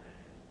down,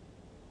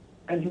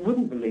 and you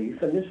wouldn't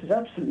believe, and this is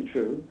absolutely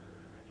true,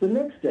 the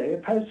next day a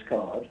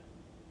postcard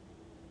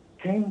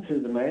came through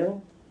the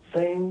mail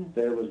saying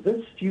there was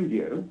this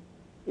studio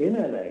in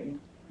LA,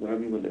 where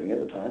we were living at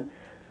the time,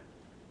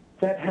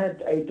 that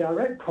had a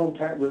direct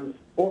contact with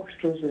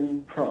orchestras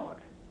in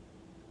Prague.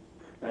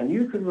 And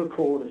you could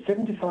record a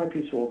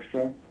 75-piece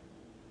orchestra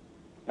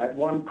at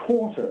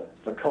 1/4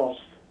 the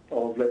cost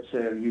of, let's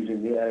say,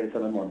 using the LA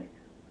Philharmonic.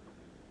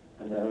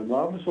 And they're a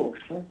marvelous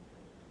orchestra.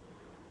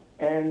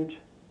 And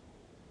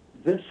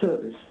this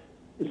service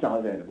is now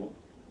available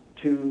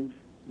to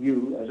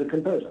you as a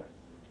composer.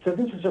 So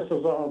this is just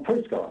as a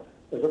postcard,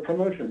 as a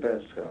promotion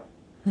postcard.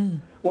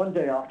 One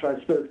day after I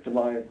spoke to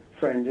my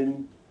friend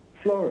in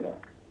Florida.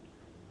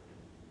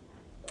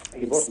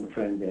 He wasn't a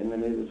friend then,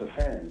 and he was a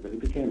fan, but he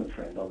became a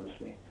friend,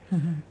 obviously.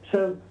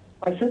 So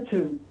I said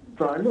to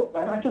Brian, look,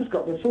 I just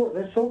got this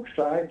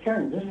orchestra,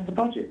 this is the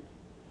budget.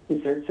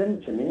 He said,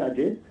 send it to me. I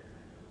did.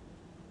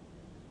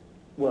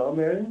 Well,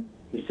 Miriam,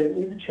 he sent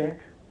me the check.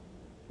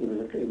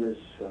 It was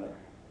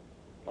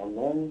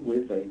along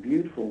with a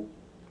beautiful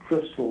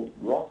crystal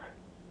rock,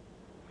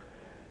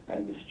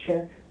 and this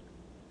check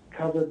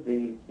covered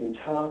the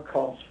entire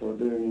cost for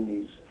doing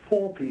these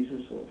 4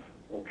 pieces of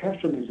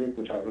orchestral music,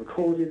 which I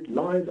recorded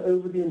live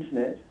over the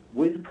internet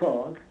with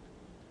Prague.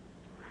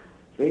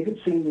 They could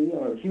see me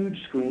on a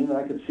huge screen.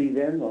 I could see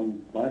them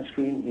on my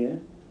screen here.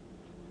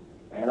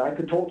 And I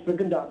could talk to the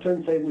conductor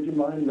and say, would you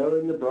mind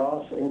lowering the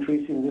brass,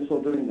 increasing this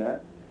or doing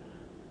that?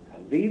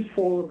 And these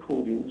 4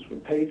 recordings were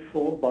paid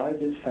for by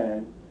this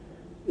fan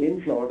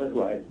in Florida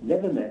who I had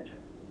never met,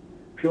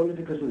 purely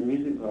because of the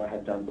music that I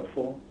had done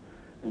before.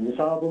 And this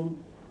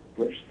album,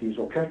 which these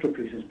orchestral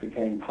pieces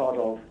became part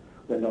of,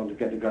 went on to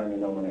get a Grammy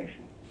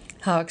nomination.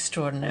 How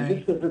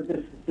extraordinary.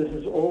 This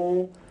is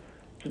all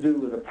to do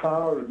with the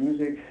power of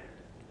music,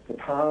 the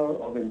power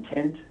of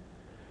intent,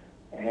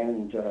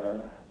 and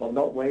of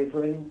not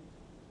wavering.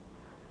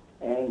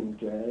 And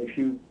if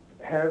you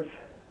have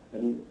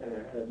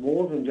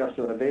more than just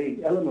a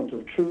vague element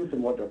of truth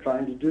in what you're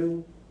trying to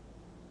do,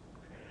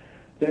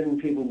 then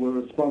people will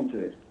respond to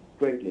it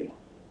greatly.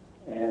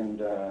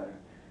 And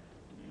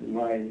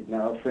my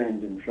now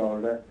friend in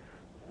Florida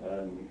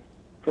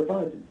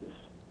provided this.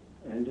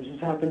 And this has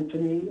happened to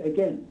me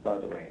again, by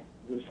the way,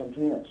 with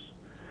something else.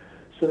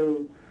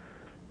 So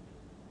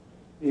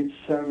it's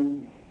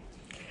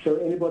so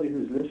anybody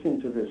who's listening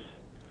to this,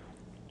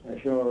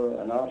 if you're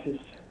an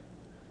artist,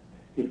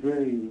 it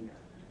really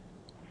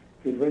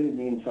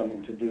means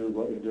something to do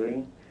what you're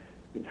doing.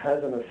 It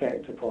has an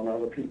effect upon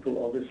other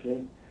people,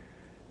 obviously,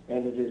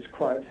 and it is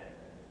quite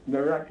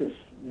miraculous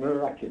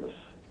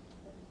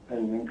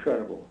and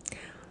incredible.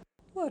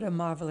 What a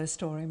marvelous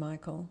story,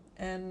 Michael.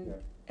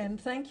 And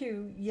thank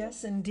you.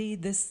 Yes,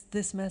 indeed,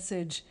 this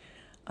message,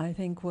 I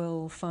think,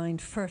 will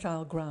find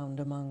fertile ground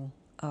among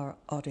our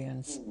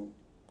audience.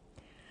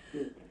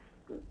 Good.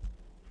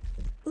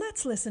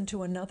 Let's listen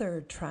to another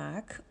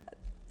track.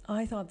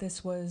 I thought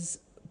this was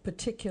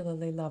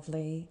particularly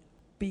lovely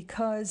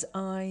because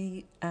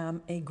I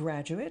am a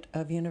graduate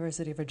of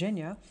University of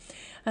Virginia,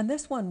 and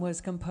this one was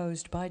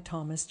composed by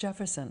Thomas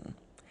Jefferson.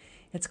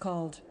 It's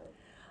called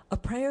A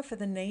Prayer for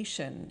the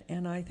Nation,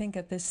 and I think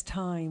at this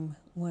time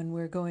when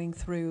we're going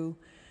through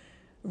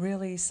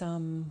really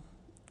some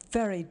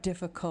very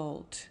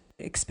difficult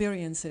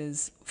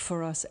experiences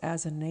for us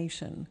as a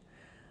nation,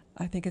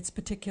 I think it's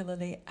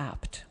particularly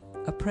apt.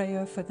 A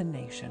Prayer for the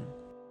Nation.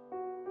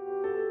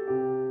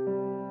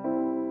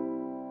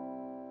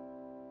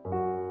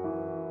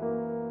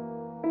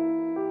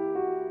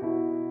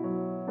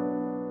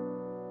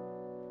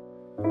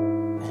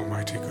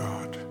 Almighty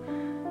God,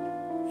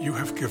 you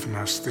have given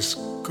us this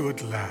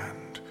good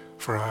land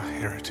for our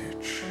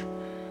heritage.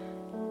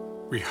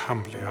 We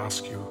humbly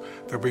ask you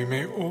that we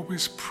may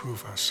always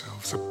prove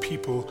ourselves a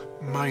people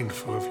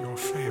mindful of your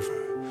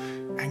favor.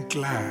 and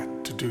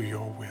glad to do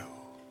your will.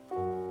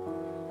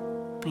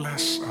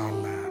 Bless our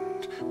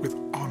land with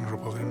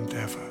honorable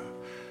endeavor,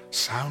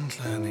 sound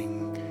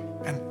learning,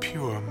 and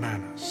pure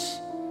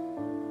manners.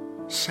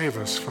 Save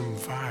us from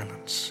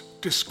violence,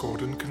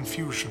 discord, and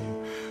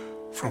confusion,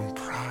 from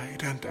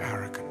pride and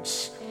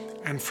arrogance,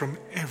 and from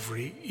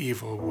every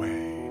evil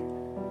way.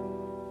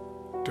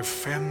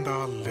 Defend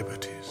our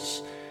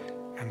liberties,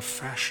 and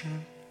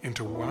fashion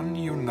into one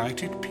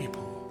united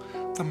people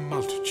the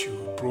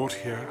multitude brought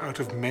here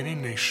out of many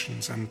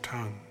nations and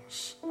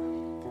tongues.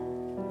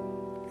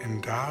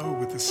 Endow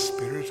with the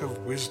spirit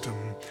of wisdom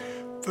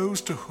those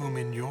to whom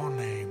in your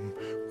name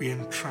we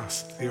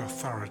entrust the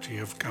authority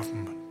of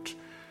government,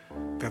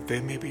 that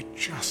there may be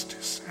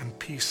justice and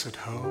peace at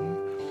home,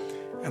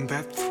 and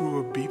that through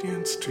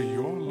obedience to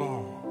your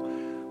law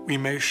we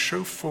may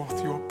show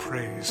forth your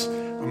praise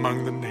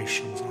among the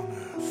nations on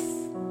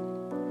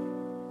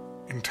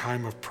earth. In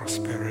time of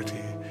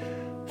prosperity,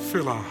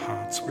 fill our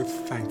hearts with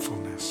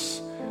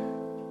thankfulness,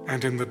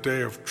 and in the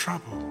day of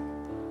trouble,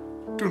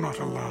 do not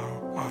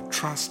allow our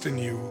trust in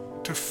you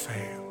to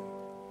fail.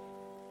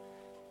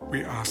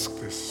 We ask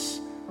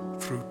this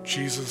through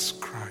Jesus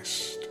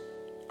Christ,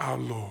 our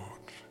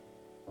Lord.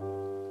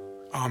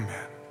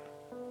 Amen.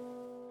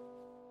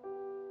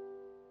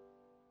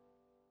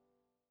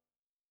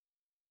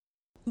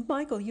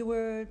 Michael, you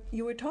were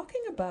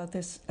talking about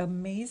this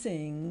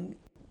amazing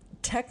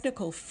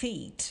technical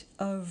feat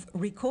of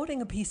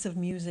recording a piece of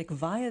music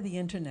via the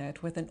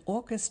internet with an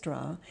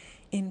orchestra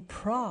in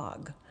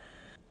Prague.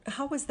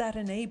 How was that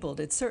enabled?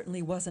 It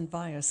certainly wasn't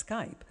via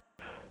Skype.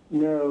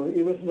 No,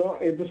 it was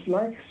not. It was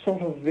like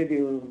sort of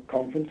video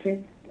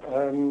conferencing,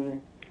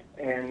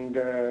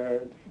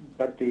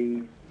 but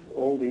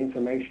all the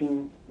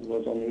information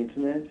was on the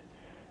internet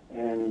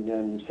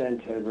and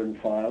sent over in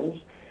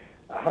files.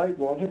 How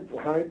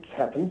it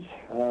happens,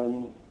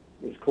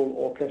 it's called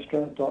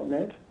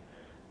orchestra.net,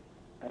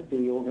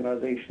 the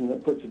organization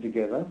that puts it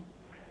together,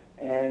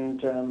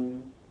 and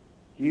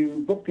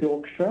you book the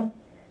orchestra,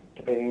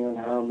 depending on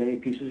how many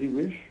pieces you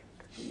wish,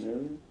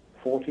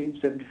 40,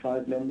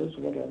 75 members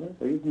or whatever,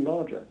 or even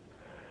larger,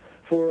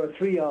 for a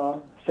 3-hour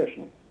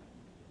session.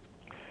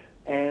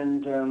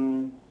 And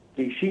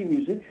the sheet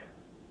music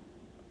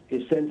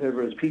is sent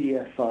over as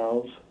PDF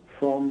files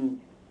from,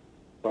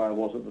 where I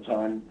was at the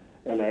time,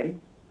 LA,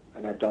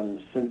 and I've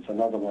done since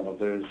another one of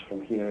those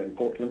from here in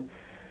Portland.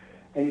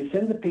 And you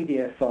send the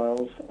PDF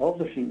files of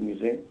the sheet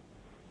music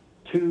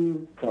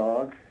to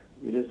Prague.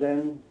 It is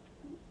then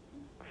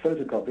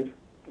photocopied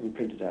and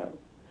printed out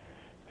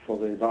for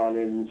the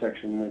violin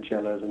section, the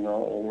cellos, and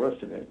all the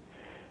rest of it.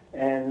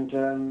 And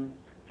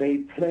they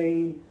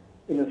play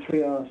in a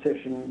 3-hour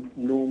session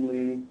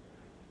normally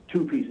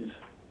 2 pieces.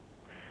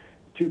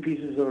 2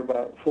 pieces are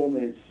about 4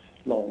 minutes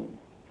long.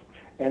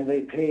 And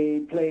they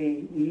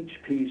play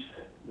each piece.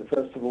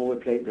 First of all,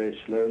 they play it very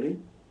slowly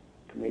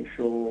to make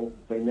sure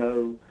they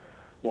know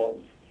what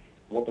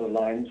the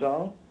lines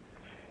are.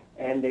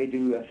 And they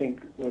do, I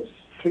think, there's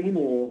 3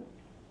 more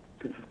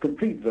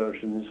complete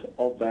versions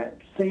of that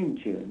same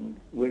tune,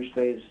 which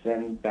they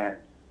send back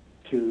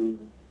to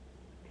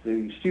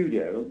the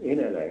studio in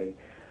LA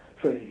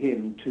for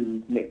him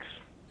to mix.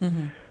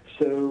 Mm-hmm.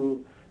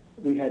 So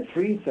we had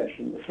 3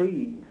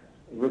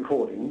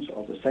 recordings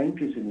of the same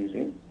piece of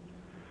music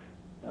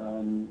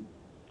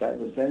that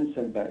was then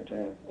sent back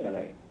to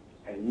LA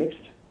and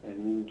mixed.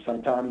 And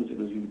sometimes it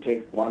was you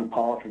take one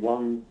part,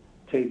 one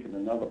take, and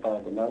another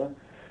part, another.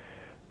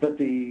 But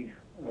the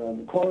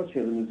quality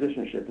of the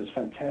musicianship is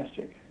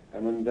fantastic. I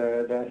mean,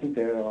 I think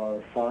there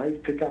are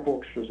 5 pickup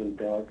orchestras in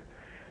Prague,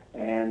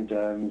 and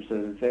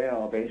so they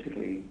are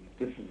basically,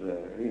 this is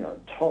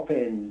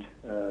top-end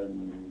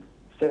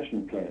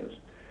session players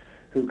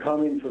who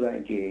come in for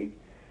that gig,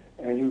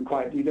 and you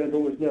don't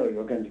always know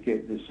you're going to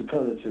get the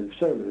superlative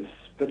soloists,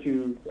 but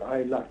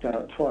I lucked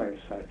out twice,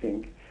 I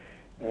think,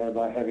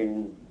 by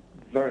having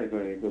very,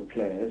 very good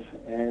players,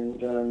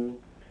 and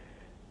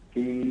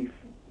it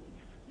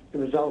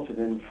resulted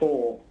in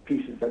 4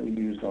 pieces that we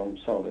used on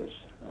solos,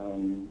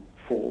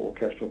 4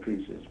 orchestral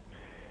pieces.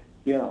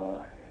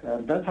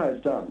 That's how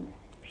it's done.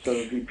 So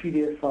the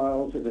PDF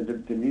files,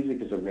 the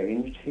music is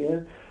arranged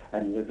here,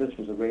 and this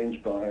was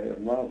arranged by a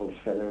marvelous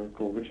fellow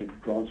called Richard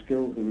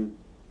Gronskill, who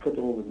put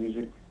all the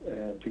music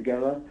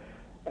together,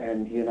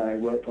 and he and I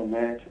worked on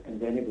that, and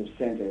then it was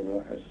sent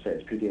over, as I said,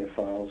 as PDF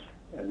files,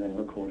 and then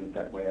recorded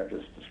that way I've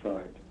just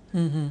described.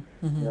 Mm-hmm,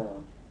 mm-hmm. Yeah.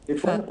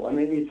 It's wonderful. I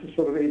mean,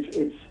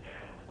 it's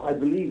I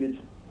believe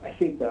I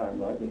think that I'm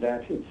right with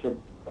that. It's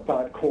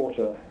about a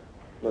quarter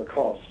the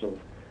cost of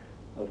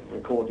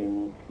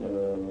recording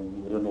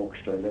with an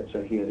orchestra, let's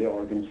say here the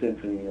Oregon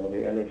Symphony or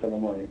the LA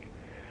Philharmonic,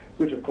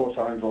 which of course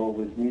are involved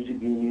with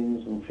music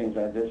unions and things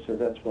like this, so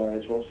that's why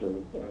it's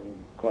also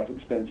quite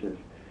expensive.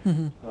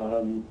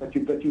 Mm-hmm.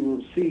 But you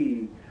will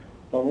see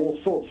on all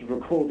sorts of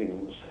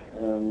recordings,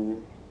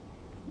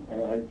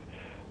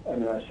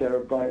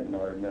 Sarah Brighton,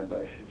 I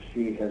remember,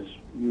 she has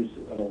used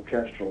an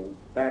orchestral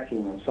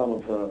backing on some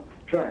of her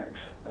tracks,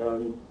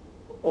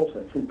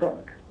 also from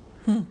Prague.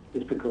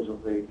 It's because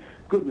of the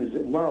good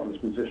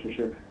marvelous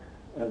musicianship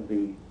as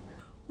the...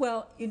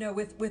 Well,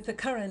 with the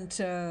current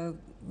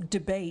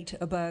debate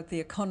about the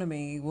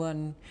economy,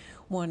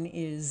 one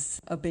is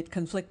a bit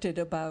conflicted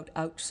about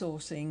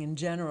outsourcing in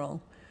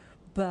general.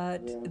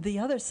 But the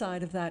other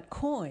side of that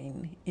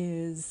coin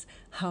is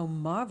how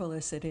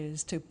marvelous it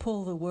is to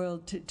pull the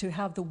world, to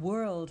have the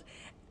world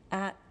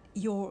at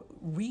your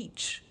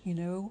reach,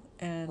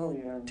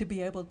 and to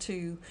be able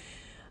to.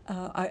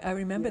 I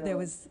remember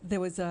there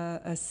was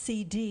a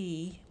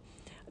CD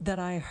that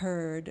I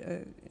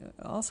heard,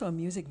 also a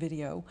music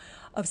video,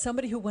 of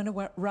somebody who went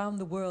around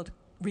the world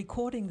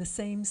recording the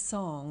same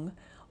song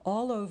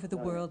all over the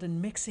world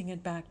and mixing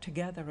it back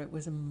together. It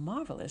was a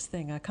marvelous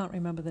thing. I can't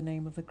remember the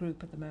name of the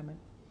group at the moment.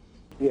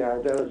 Yeah,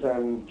 there's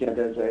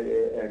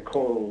a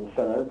choral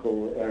fellow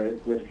called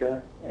Eric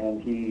Whitaker,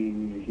 and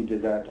he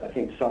did that. I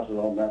think started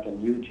on that on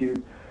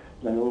YouTube.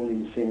 Then all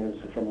these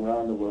singers from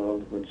around the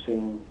world would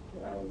sing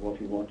what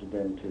he wanted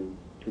them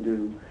to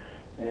do,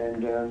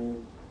 and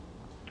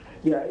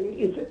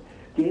it's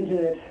the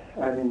internet.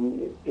 I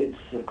mean, it's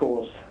of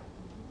course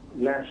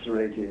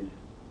lacerated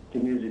the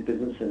music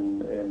business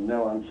in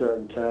no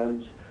uncertain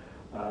terms.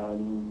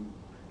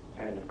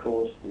 And of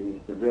course,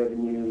 the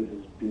revenue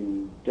has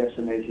been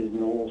decimated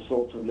in all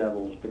sorts of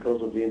levels because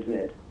of the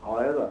internet.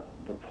 However,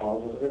 the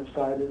positive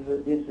side of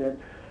the internet,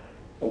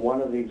 and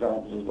one of the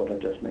examples is what I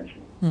just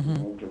mentioned,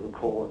 to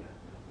record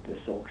this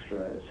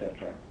orchestra,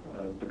 etc.,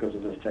 because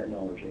of this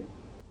technology.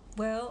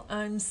 Well,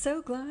 I'm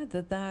so glad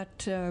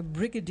that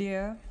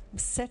brigadier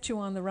set you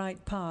on the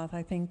right path.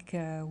 I think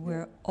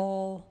we're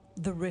all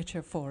the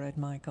richer for it,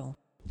 Michael.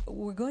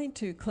 We're going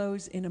to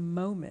close in a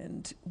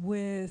moment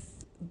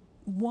with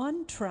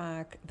one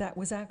track that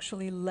was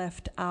actually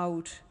left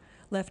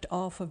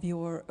off of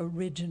your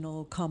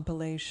original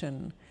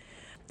compilation.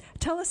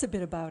 Tell us a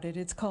bit about it.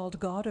 It's called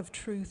God of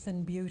Truth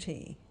and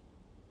Beauty.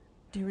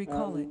 Do you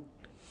recall it?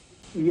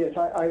 Yes,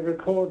 I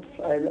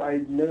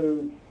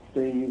know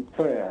the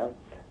prayer.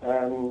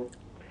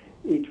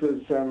 It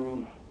was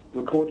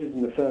recorded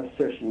in the first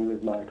session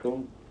with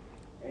Michael,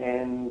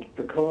 and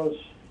because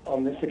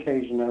on this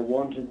occasion I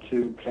wanted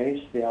to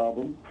place the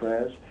album,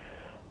 Prayers,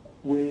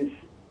 with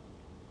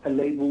a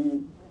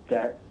label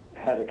that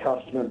had a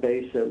customer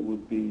base that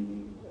would be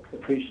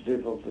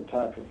appreciative of the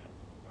type of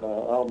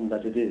album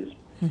that it is.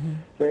 Mm-hmm.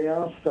 They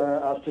asked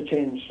us to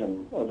change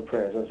some of the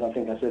prayers, as I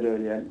think I said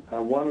earlier.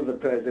 One of the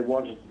prayers they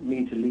wanted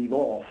me to leave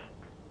off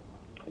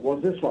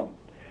was this one,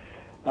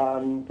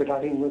 which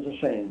I think was a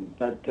shame.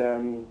 But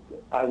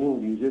I will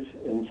use it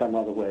in some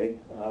other way.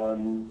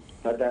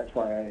 But that's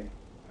why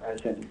I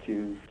sent it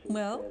to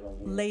well,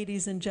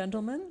 ladies and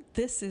gentlemen,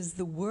 this is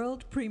the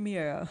world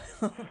premiere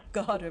of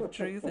God of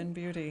Truth and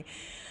Beauty.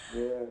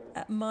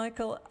 Yeah.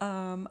 Michael,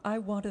 I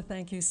want to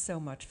thank you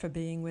so much for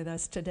being with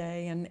us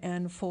today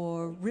and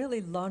for really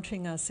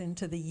launching us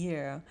into the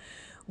year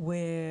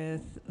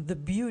with the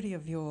beauty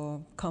of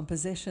your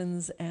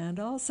compositions and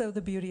also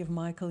the beauty of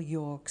Michael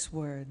York's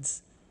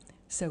words.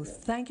 So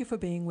thank you for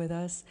being with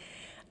us,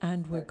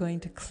 and we're going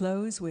to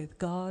close with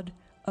God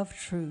of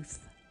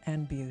Truth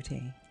and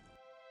Beauty.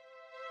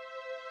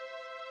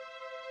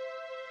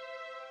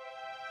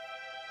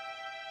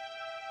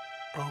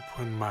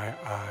 Open my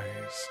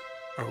eyes,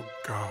 O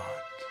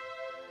God,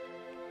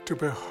 to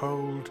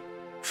behold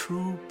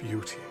true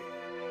beauty,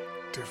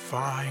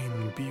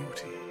 divine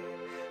beauty,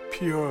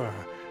 pure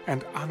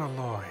and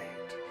unalloyed,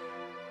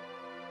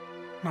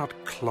 not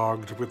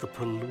clogged with the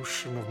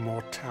pollution of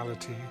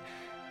mortality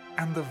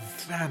and the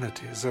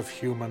vanities of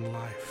human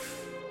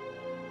life.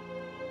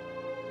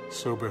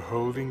 So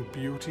beholding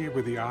beauty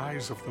with the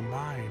eyes of the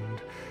mind,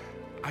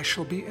 I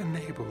shall be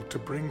enabled to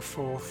bring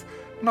forth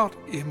not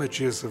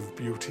images of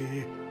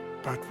beauty,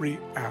 but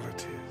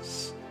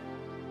realities.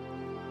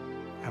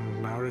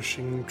 And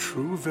nourishing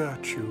true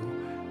virtue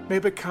may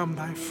become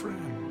thy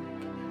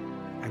friend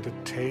and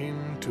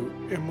attain to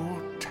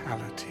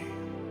immortality.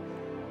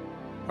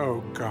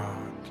 O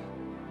God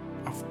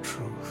of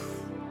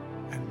truth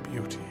and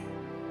beauty.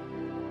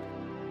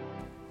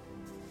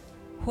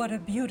 What a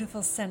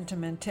beautiful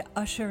sentiment to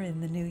usher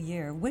in the new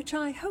year, which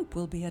I hope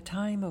will be a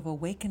time of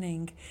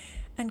awakening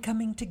and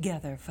coming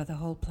together for the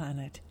whole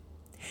planet.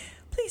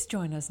 Please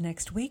join us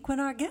next week when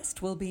our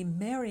guest will be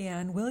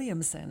Marianne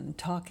Williamson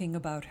talking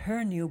about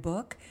her new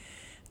book,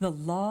 The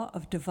Law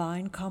of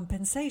Divine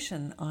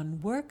Compensation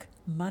on Work,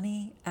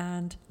 Money,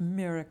 and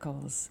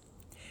Miracles.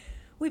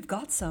 We've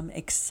got some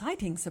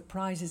exciting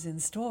surprises in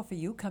store for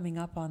you coming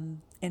up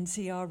on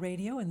NCR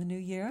Radio in the new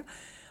year,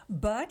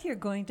 but you're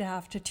going to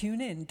have to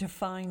tune in to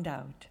find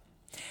out.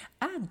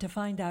 And to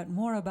find out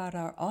more about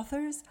our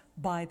authors,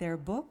 buy their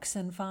books,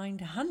 and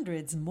find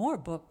hundreds more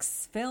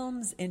books,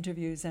 films,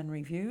 interviews, and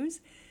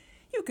reviews,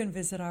 you can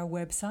visit our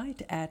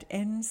website at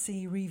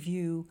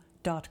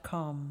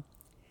ncreview.com.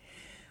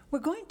 We're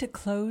going to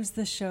close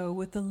the show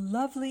with the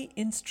lovely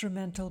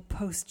instrumental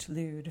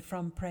postlude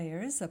from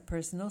Prayers, a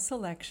personal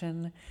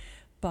selection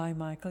by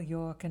Michael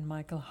York and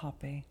Michael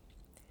Hoppe.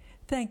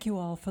 Thank you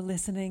all for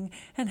listening,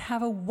 and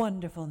have a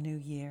wonderful new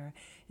year,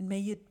 and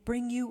may it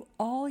bring you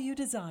all you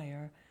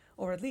desire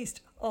or at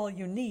least all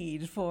you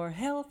need for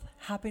health,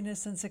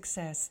 happiness, and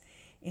success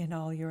in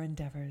all your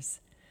endeavors.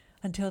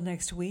 Until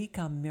next week,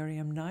 I'm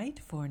Miriam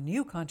Knight for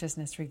New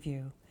Consciousness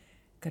Review.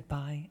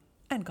 Goodbye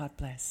and God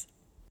bless.